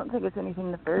 I don't think it's anything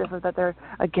nefarious or that they're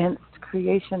against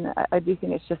creation. I do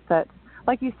think it's just that,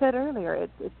 like you said earlier,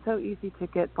 it's so easy to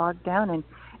get bogged down in,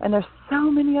 and there's so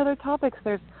many other topics.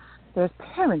 There's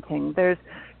parenting. There's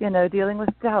dealing with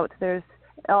doubt. There's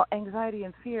anxiety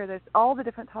and fear. There's all the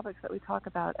different topics that we talk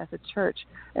about as a church,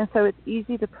 and so it's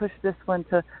easy to push this one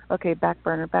to back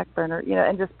burner,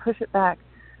 and just push it back.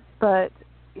 But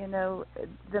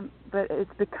but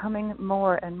it's becoming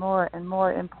more and more and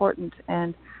more important,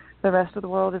 and the rest of the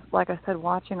world is, like I said,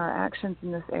 watching our actions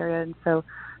in this area, and so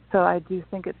I do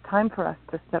think it's time for us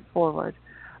to step forward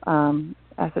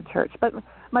as a church. But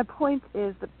my point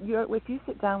is that if you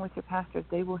sit down with your pastors,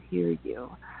 they will hear you.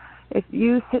 If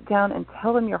you sit down and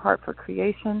tell them your heart for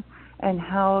creation and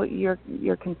how your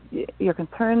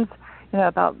concerns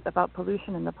about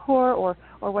pollution and the poor or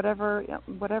whatever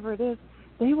it is,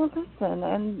 they will listen,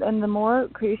 and the more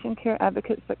creation care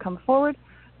advocates that come forward,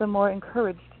 the more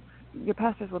encouraged your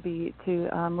pastors will be to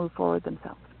move forward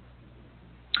themselves.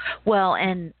 Well,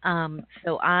 and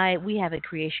so we have a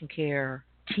creation care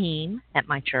team at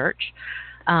my church,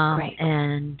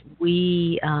 and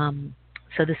we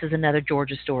so this is another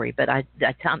Georgia story, but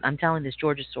I'm telling this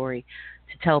Georgia story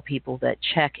to tell people that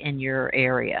check in your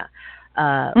area.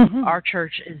 Our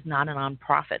church is not a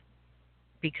nonprofit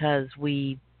because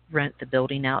we rent the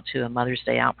building out to a Mother's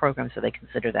Day Out program, so they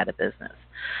consider that a business.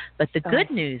 But the good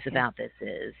news about this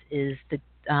is that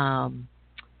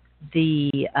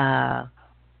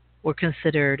we're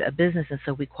considered a business, and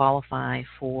so we qualify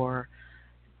for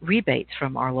rebates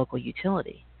from our local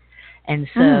utility. And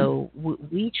so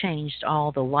we changed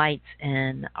all the lights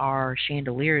in our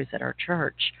chandeliers at our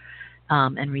church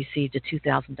and received a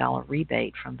 $2,000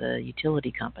 rebate from the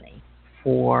utility company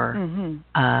for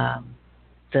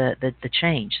the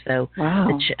change. So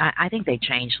I think they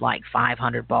changed like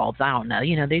 500 bulbs. I don't know.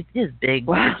 These big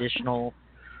traditional,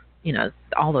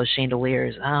 all those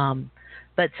chandeliers.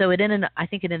 But so I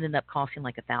think it ended up costing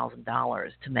like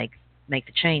 $1,000 to make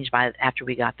the change after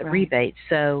we got the rebate.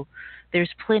 So there's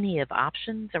plenty of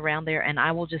options around there, and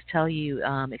I will just tell you,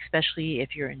 especially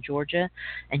if you're in Georgia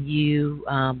and you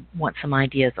want some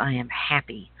ideas, I am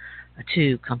happy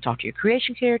to come talk to your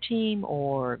creation care team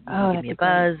or give me a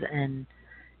buzz, and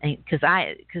because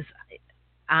I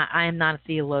am not a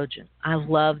theologian. I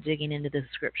love digging into the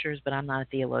scriptures, but I'm not a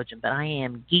theologian. But I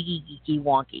am geeky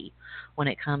wonky when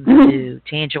it comes to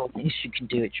tangible things you can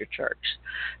do at your church.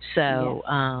 So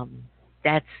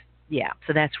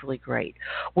so that's really great.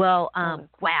 Well,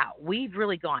 wow, we've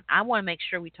really gone. I want to make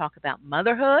sure we talk about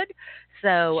motherhood.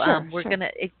 So we're going to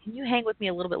 – can you hang with me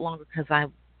a little bit longer, because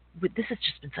this has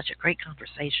just been such a great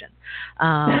conversation.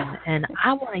 And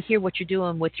I want to hear what you're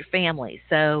doing with your family.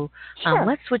 So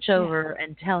let's switch over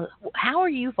and how are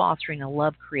you fostering a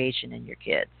love creation in your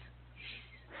kids?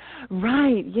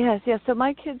 Right. Yes. So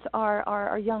my kids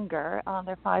are younger.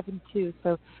 They're 5 and 2.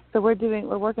 So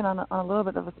we're working on a little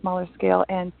bit of a smaller scale.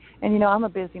 And I'm a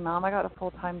busy mom. I got a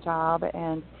full-time job,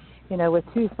 and with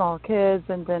 2 small kids,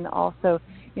 and then also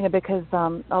because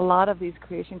a lot of these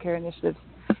creation care initiatives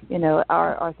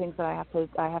are things that I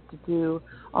have to do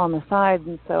on the side,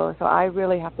 and so I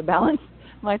really have to balance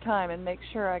my time and make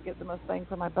sure I get the most bang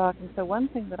for my buck. And so one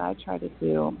thing that I try to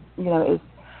do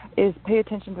is pay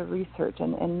attention to research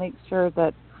and make sure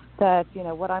that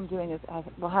what I'm doing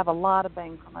will have a lot of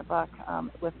bang for my buck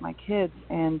with my kids,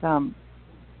 and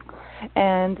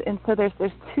so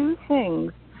there's 2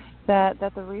 things that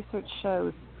the research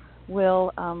shows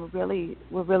will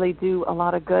really do a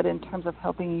lot of good in terms of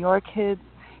helping your kids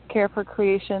care for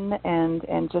creation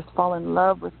and just fall in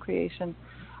love with creation.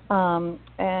 And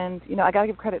I got to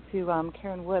give credit to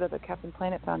Karen Wood of the Captain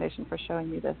Planet Foundation for showing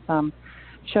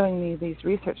me these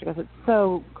research, because it's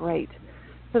so great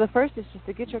So the first is just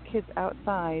to get your kids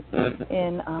outside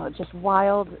in just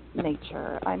wild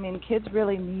nature. I mean, kids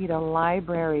really need a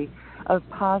library of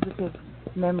positive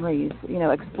memories,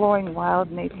 exploring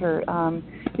wild nature,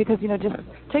 because, just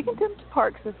taking them to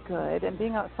parks is good, and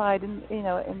being outside in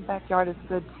the backyard is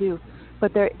good too.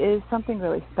 But there is something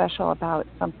really special about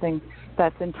something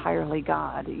that's entirely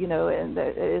God, and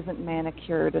that it isn't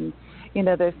manicured. And,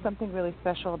 there's something really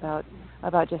special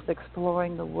about just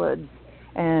exploring the woods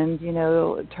and,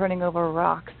 turning over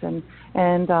rocks and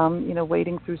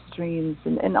wading through streams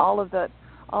and all of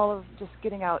just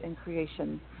getting out in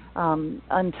creation,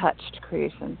 untouched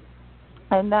creation.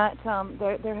 And that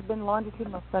there have been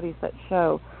longitudinal studies that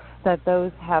show that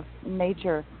those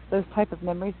type of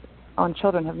memories on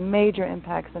children have major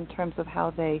impacts in terms of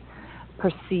how they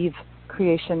perceive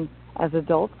creation as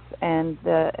adults and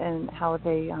how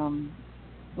they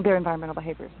their environmental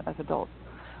behaviors as adults.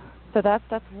 So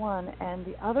that's one. And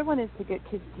the other one is to get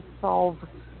kids to solve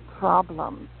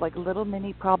problems, like little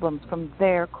mini problems from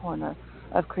their corner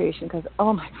of creation, because,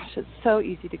 oh my gosh, it's so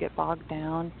easy to get bogged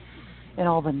down in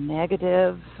all the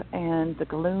negative and the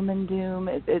gloom and doom.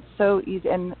 It's so easy.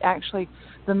 And actually,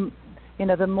 the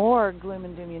more gloom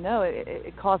and doom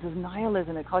it causes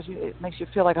nihilism. It makes you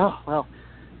feel like, oh, well,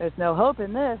 there's no hope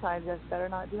in this. I just better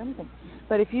not do anything.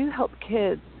 But if you help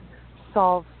kids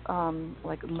solve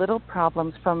like little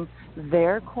problems from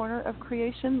their corner of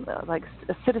creation, like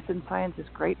citizen science is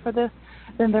great for this,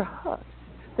 then they're hooked.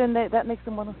 Then that makes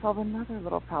them want to solve another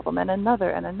little problem and another,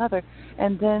 and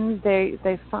then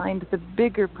they find the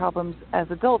bigger problems as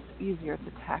adults easier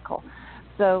to tackle.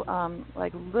 So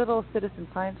like little citizen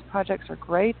science projects are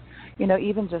great,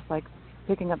 even just like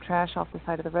picking up trash off the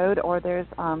side of the road, or there's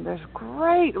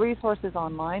great resources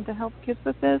online to help kids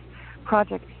with this.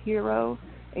 Project Hero,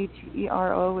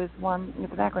 HERO is one.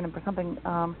 It's an acronym for something,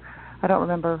 I don't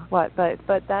remember what, but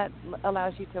that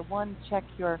allows you to, one, check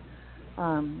your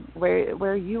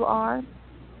where you are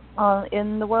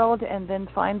in the world, and then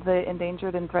find the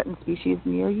endangered and threatened species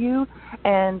near you,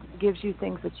 and gives you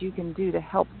things that you can do to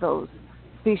help those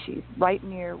species right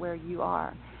near where you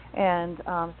are. And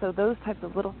so those types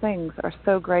of little things are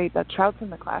so great. Trouts in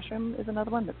the Classroom is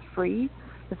another one that's free.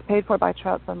 It's paid for by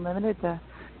Trouts Unlimited to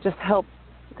just help,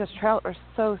 because trout are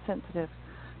so sensitive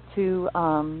to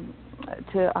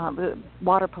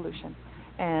water pollution,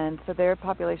 and so their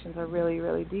populations are really,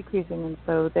 really decreasing, and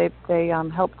so they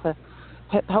help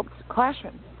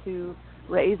classrooms to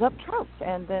raise up trouts,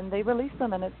 and then they release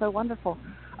them, and it's so wonderful.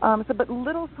 But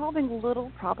solving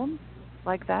little problems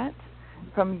like that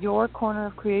from your corner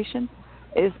of creation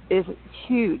is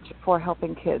huge for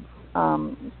helping kids.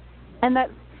 And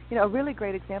that's, a really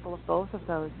great example of both of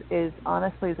those is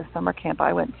honestly the summer camp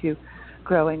I went to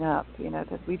growing up,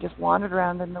 because we just wandered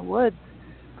around in the woods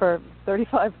for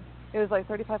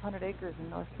 3,500 acres in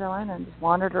North Carolina, and just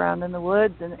wandered around in the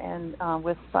woods and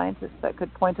with scientists that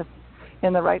could point us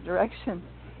in the right direction.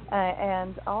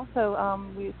 And also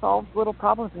we solved little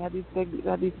problems. We had these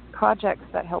projects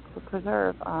that helped to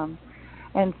preserve.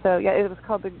 And so, it was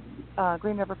called the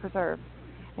Green River Preserve.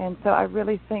 And so I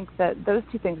really think that those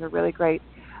two things are really great.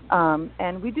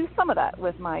 And we do some of that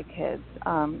with my kids,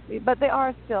 but they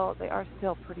are still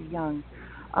pretty young.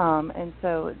 And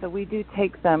so we do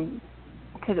take them,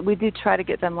 because we do try to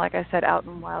get them, like I said, out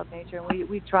in wild nature. And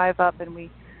we drive up and we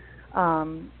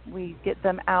get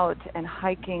them out and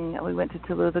hiking. We went to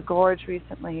Tallulah Gorge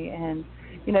recently, and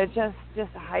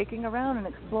just hiking around and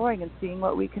exploring and seeing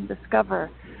what we can discover.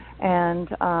 And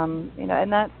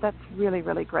and that's really,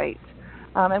 really great.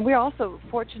 And we're also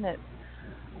fortunate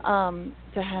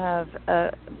to have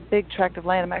a big tract of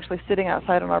land. I'm actually sitting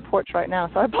outside on our porch right now,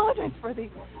 so I apologize for the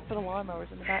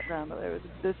lawnmowers in the background. But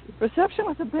this reception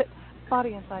was a bit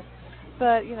spotty inside.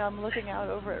 But I'm looking out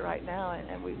over it right now,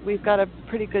 and we've got a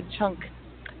pretty good chunk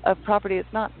of property.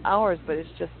 It's not ours, but it's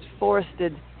just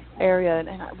forested area,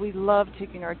 and we love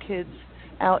taking our kids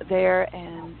out there,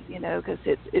 and because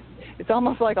it's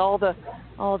almost like all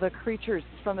the creatures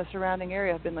from the surrounding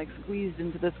area have been like squeezed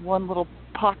into this one little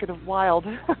pocket of wild,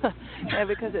 and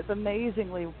because it's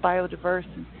amazingly biodiverse.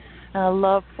 And I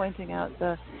love pointing out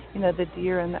the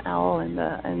deer and the owl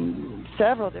and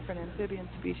several different amphibian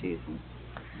species,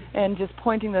 and just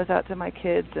pointing those out to my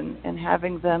kids and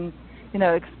having them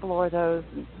explore those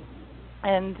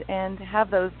and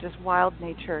have those just wild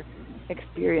nature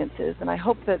experiences. And I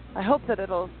hope that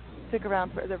it'll stick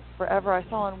around forever. I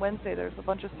saw on Wednesday there's a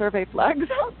bunch of survey flags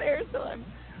out there, so I'm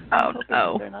I'm Oh hoping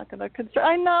no. that they're not going to construct.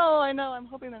 I know. I'm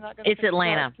hoping they're not going to. It's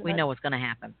Atlanta. We know what's going to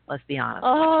happen. Let's be honest.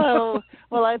 Oh,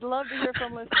 well, I'd love to hear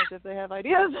from listeners if they have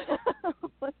ideas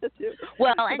what to do.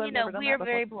 Well, and we are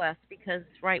very blessed because,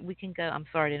 right, we can go. I'm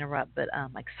sorry to interrupt, but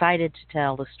I'm excited to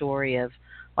tell the story of,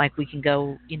 like, we can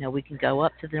go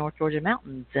up to the North Georgia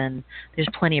mountains, and there's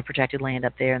plenty of protected land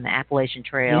up there, and the Appalachian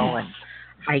Trail and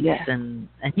hikes, and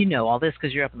all this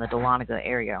because you're up in the Dahlonega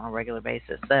area on a regular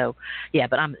basis. So, yeah,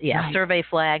 but right. Survey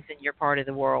flags in your part of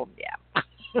the world, yeah.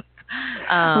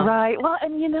 Right. Well,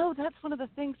 and that's one of the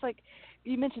things. Like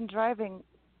you mentioned, driving.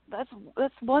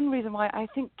 That's one reason why I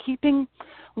think keeping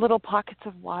little pockets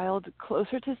of wild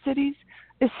closer to cities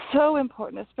is so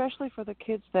important, especially for the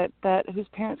kids that whose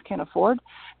parents can't afford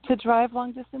to drive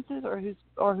long distances,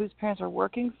 or whose parents are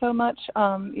working so much,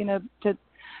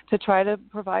 to try to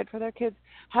provide for their kids.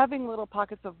 Having little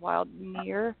pockets of wild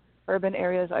near urban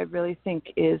areas, I really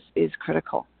think is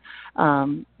critical.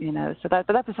 So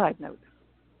that's a side note.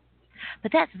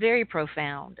 But that's very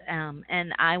profound,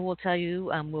 and I will tell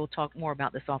you, we'll talk more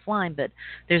about this offline, but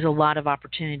there's a lot of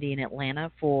opportunity in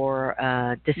Atlanta for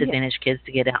disadvantaged kids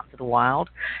to get out into the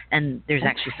wild, and there's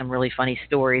actually some really funny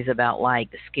stories about, like,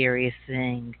 the scariest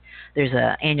thing. There's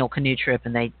an annual canoe trip,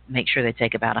 and they make sure they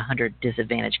take about 100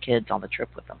 disadvantaged kids on the trip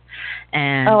with them.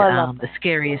 And the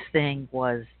scariest thing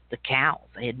was the cows.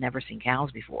 They had never seen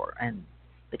cows before, and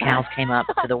the cows came up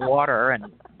to the water, and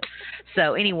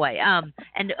so anyway,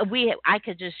 I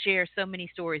could just share so many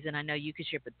stories, and I know you could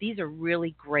share, but these are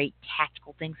really great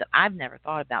tactical things that I've never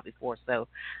thought about before. So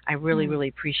I really, really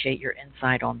appreciate your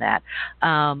insight on that.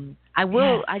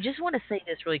 I just want to say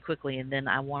this really quickly, and then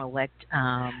I want to let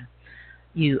I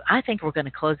think we're going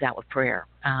to close out with prayer.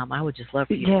 I would just love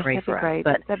for you to pray for us.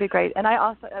 But that'd be great. And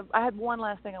I had one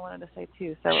last thing I wanted to say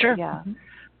too. So sure. Yeah. Mm-hmm.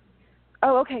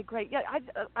 Oh, okay, great. Yeah,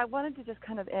 I wanted to just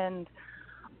kind of end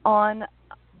on.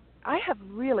 I have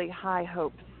really high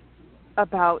hopes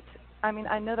about. I mean,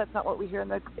 I know that's not what we hear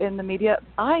in the media.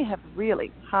 I have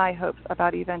really high hopes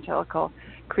about evangelical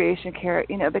creation care.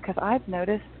 Because I've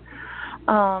noticed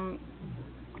once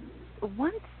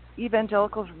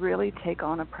evangelicals really take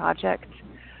on a project,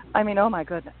 I mean, oh my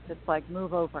goodness, it's like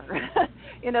move over.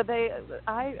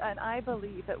 I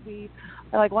believe that we,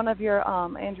 like one of your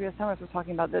Andrea Summers was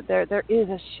talking about, that there is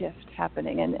a shift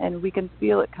happening, and we can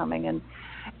feel it coming, and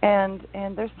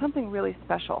there's something really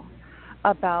special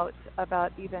about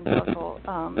evangelical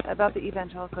about the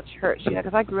evangelical church,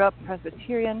 because I grew up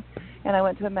Presbyterian and I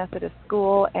went to a Methodist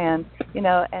school, and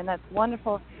and that's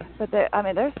wonderful, but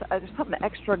there's something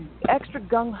extra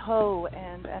gung ho,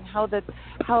 and how the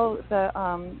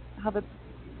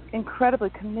incredibly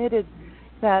committed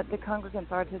that the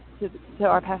congregants are to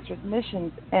our pastor's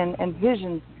missions and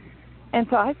visions. And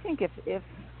so I think if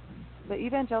the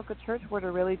evangelical church were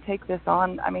to really take this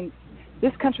on, I mean,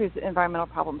 this country's environmental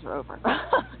problems are over.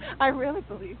 I really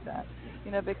believe that,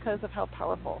 because of how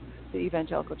powerful the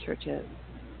evangelical church is.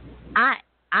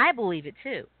 I believe it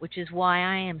too, which is why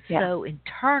I am so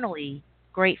internally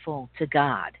grateful to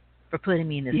God for putting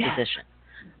me in this position.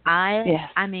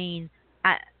 I mean,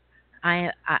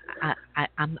 I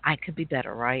could be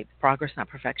better, right? Progress, not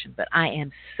perfection. But I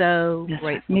am so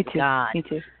grateful to God. Me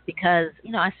too. Because,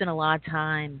 I spent a lot of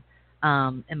time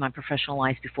in my professional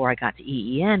life before I got to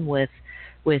EEN with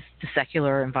the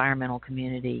secular environmental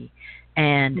community.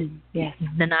 And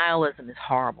the nihilism is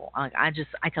horrible. I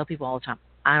tell people all the time,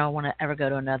 I don't want to ever go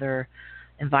to another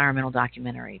environmental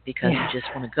documentary because you just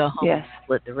want to go home and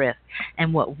split the wrist.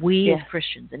 And what we as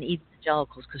Christians and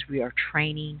evangelicals, because we are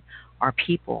training our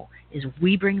people, is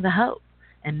we bring the hope.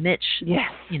 And Mitch, the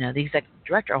executive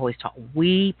director, always taught,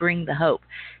 we bring the hope.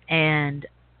 And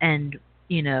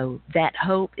that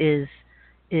hope is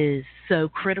so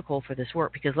critical for this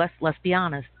work, because let's be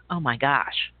honest, oh my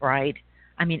gosh, right?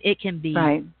 I mean, it can be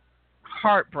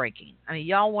heartbreaking. I mean,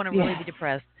 y'all want to really be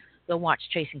depressed, go watch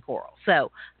Chasing Coral.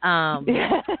 So,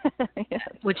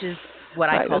 which is what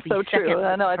I call the so second true.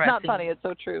 I know, it's not depressing. funny, it's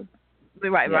so true.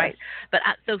 Right. But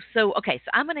so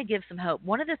I'm going to give some hope.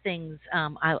 One of the things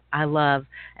I love,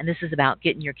 and this is about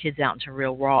getting your kids out into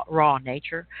real raw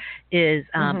nature, is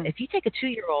if you take a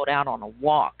 2-year-old out on a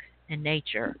walk in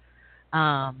nature,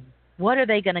 what are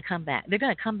they going to come back? They're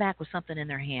going to come back with something in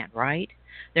their hand, right?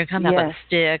 They're going to come back with a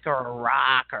stick or a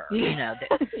rock, or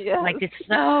like, it's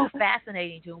so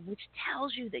fascinating to them, which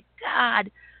tells you that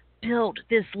God built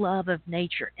this love of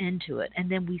nature into it, and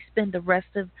then we spend the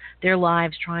rest of their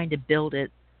lives trying to build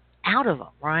it out of them,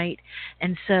 right?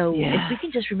 And so if we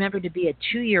can just remember to be a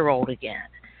 2-year-old again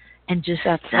and just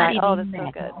study the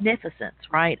magnificence,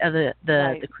 right, of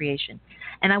the creation.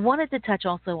 And I wanted to touch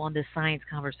also on this science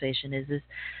conversation. Is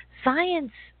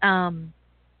science,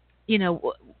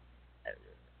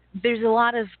 there's a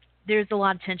lot of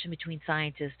tension between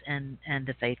scientists and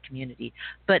the faith community,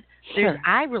 but Sure.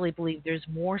 I really believe there's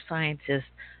more scientists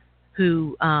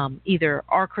who either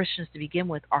are Christians to begin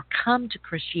with or come to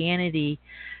Christianity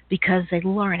because they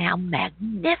learn how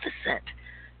magnificent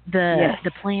Yes.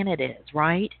 the planet is,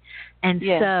 right? And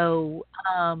Yes. so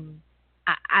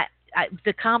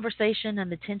the conversation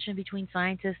and the tension between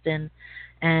scientists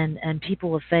and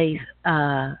people of faith,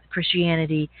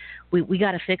 Christianity, we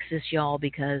got to fix this, y'all,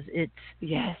 because it's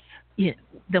Yes. you know,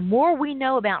 the more we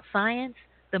know about science,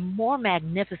 the more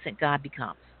magnificent God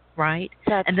becomes, right?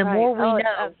 That's And the right. more we Oh, it's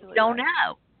know, we absolutely don't right.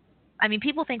 know. I mean,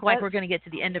 people think like That's we're going to get to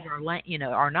the end of yes.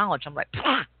 our knowledge. I'm like,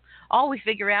 all we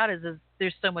figure out is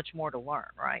there's so much more to learn,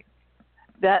 right?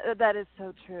 That is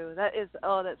so true. That's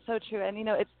so true. And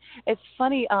it's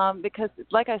funny because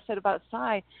like I said about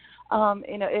psi,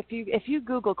 if you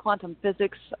Google quantum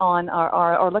physics on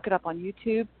or look it up on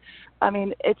YouTube, I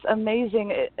mean it's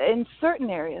amazing in certain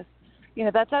areas.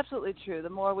 That's absolutely true. The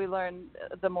more we learn,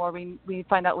 the more we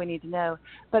find out we need to know.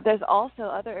 But there's also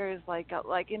other areas like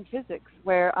in physics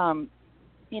where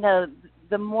you know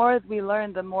the more we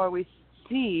learn, the more we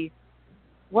see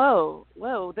whoa,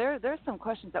 there's some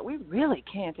questions that we really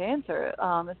can't answer,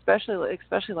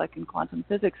 especially like in quantum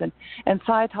physics, and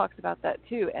Psi talks about that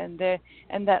too, and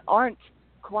that aren't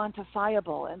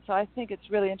quantifiable. And so I think it's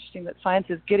really interesting that science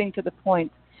is getting to the point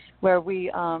where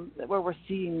we're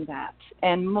seeing that.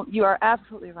 And you are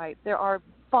absolutely right. There are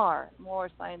far more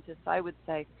scientists, I would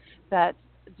say, that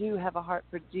do have a heart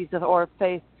for Jesus or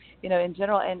faith, in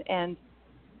general,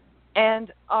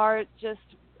 and are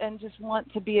just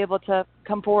want to be able to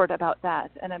come forward about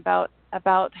that and about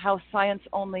how science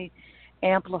only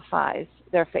amplifies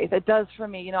their faith. It does for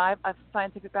me. I have a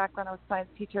scientific background. I was a science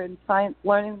teacher, and science,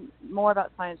 learning more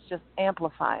about science just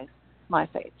amplifies my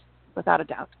faith, without a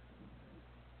doubt.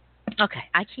 Okay,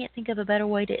 I can't think of a better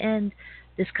way to end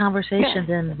this conversation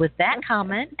than with that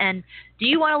comment. And do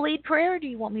you want to lead prayer, or do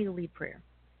you want me to lead prayer?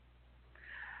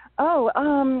 Oh,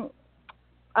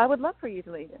 I would love for you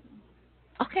to lead it.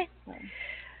 Okay.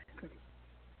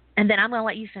 And then I'm going to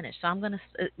let you finish. So I'm going to,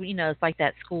 it's like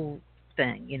that school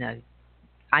thing,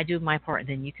 I do my part and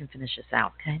then you can finish this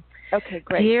out, okay? Okay,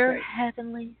 great. Dear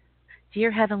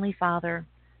Heavenly Father,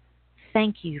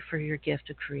 thank you for your gift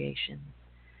of creation.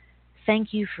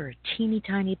 Thank you for teeny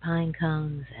tiny pine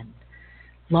cones and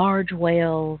large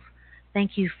whales.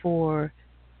 Thank you for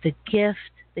the gift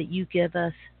that you give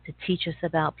us to teach us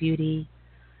about beauty.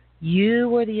 You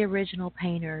were the original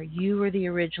painter. You were the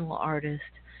original artist.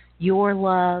 Your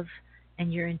love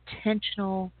and your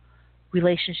intentional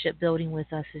relationship building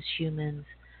with us as humans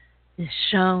is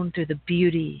shown through the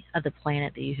beauty of the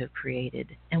planet that you have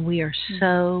created. And we are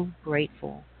so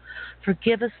grateful.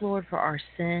 Forgive us, Lord, for our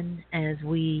sin as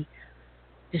we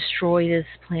destroy this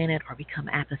planet or become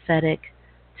apathetic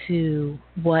to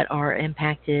what our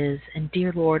impact is. And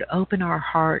dear Lord, open our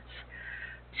hearts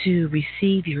to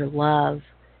receive your love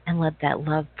and let that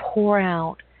love pour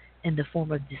out in the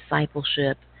form of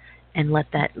discipleship, and let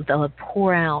that love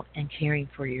pour out in caring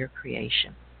for your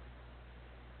creation.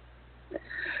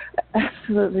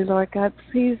 Absolutely, Lord God.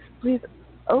 Please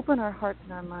open our hearts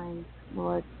and our minds,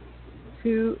 Lord,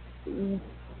 to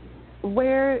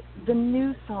where the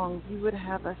new songs you would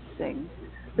have us sing,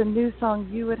 the new song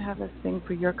you would have us sing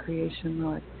for your creation,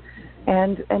 Lord,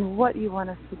 and what you want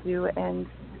us to do, and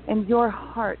your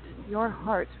heart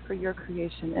for your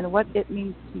creation, and what it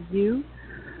means to you,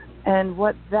 and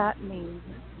what that means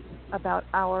about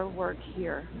our work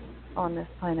here on this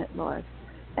planet, Lord.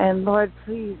 And Lord,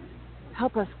 please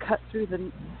help us cut through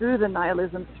the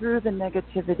nihilism, through the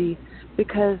negativity,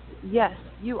 because yes,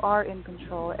 you are in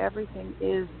control. Everything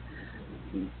is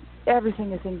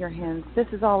in your hands. This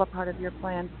is all a part of your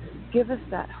plan. Give us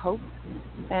that hope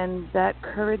and that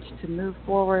courage to move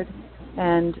forward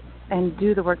and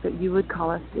do the work that you would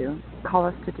call us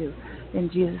to do. In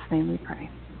Jesus' name we pray.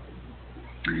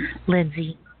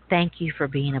 Lindsay, thank you for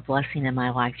being a blessing in my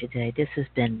life today. This has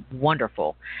been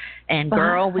wonderful. And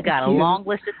girl, we got a long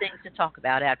list of things to talk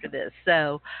about after this.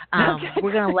 So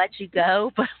we're going to let you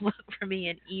go, but look for me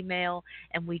an email,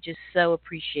 and we just so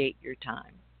appreciate your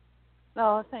time.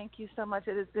 Oh, thank you so much.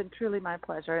 It has been truly my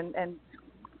pleasure, and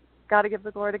got to give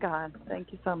the glory to God.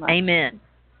 Thank you so much. Amen.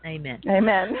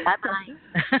 Bye-bye.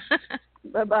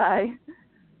 Bye-bye.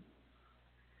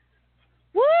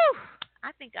 Woo!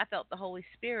 I think I felt the Holy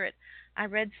Spirit. I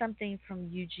read something from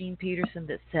Eugene Peterson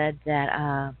that said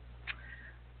that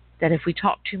if we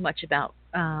talk too much about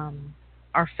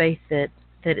our faith, that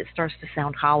it starts to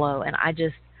sound hollow. And I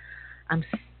guess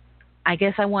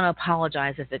I want to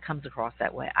apologize if it comes across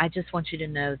that way. I just want you to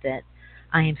know that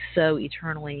I am so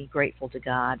eternally grateful to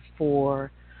God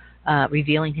for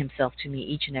revealing himself to me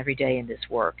each and every day in this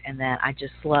work, and that I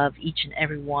just love each and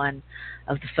every one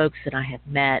of the folks that I have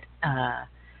met,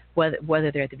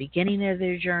 whether they're at the beginning of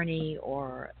their journey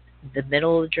or the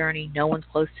middle of the journey. No one's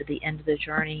close to the end of the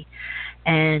journey.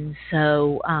 And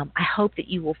so I hope that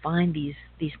you will find these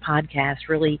podcasts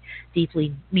really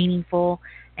deeply meaningful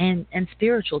and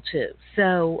spiritual too.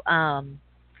 So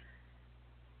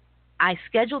I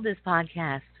scheduled this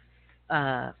podcast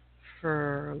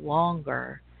for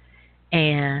longer,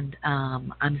 and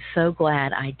I'm so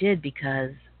glad I did,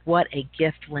 because what a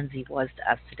gift Lindsay was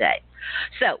to us today.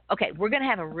 So, okay, we're going to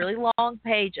have a really long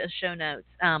page of show notes.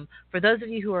 For those of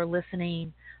you who are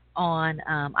listening on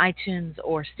iTunes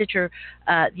or Stitcher,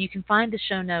 you can find the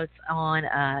show notes on,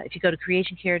 if you go to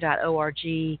creationcare.org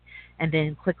and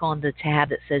then click on the tab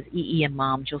that says EEM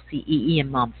Moms, you'll see EEM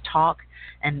Moms Talk.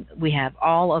 And we have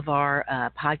all of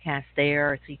our podcasts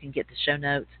there, so you can get the show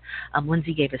notes.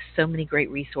 Lindsay gave us so many great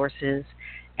resources,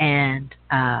 and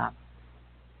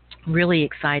really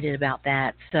excited about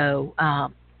that. So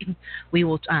we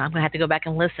will. I'm going to have to go back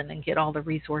and listen and get all the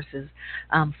resources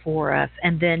for us.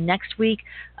 And then next week,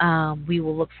 we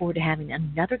will look forward to having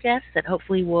another guest that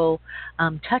hopefully will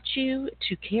touch you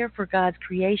to care for God's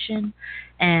creation.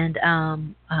 And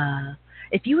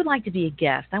if you would like to be a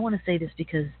guest, I want to say this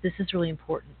because this is really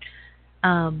important.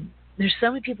 There's so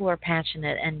many people who are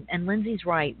passionate, and Lindsay's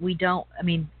right. We don't. I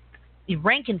mean,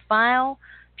 rank and file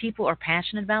people are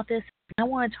passionate about this. I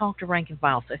want to talk to rank and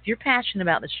file. So if you're passionate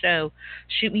about the show,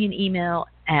 shoot me an email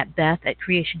at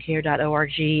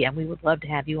beth@creationcare.org, and we would love to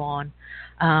have you on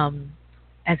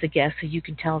as a guest so you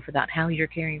can tell us about how you're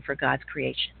caring for God's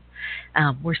creation.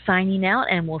 We're signing out,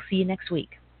 and we'll see you next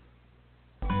week.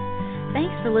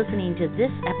 Thanks for listening to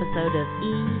this episode of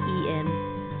EEM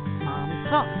Moms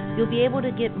Talk. You'll be able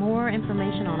to get more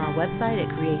information on our website at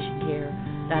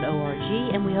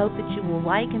creationcare.org, and we hope that you will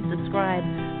like and subscribe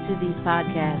to these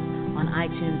podcasts on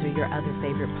iTunes or your other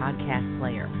favorite podcast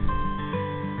player.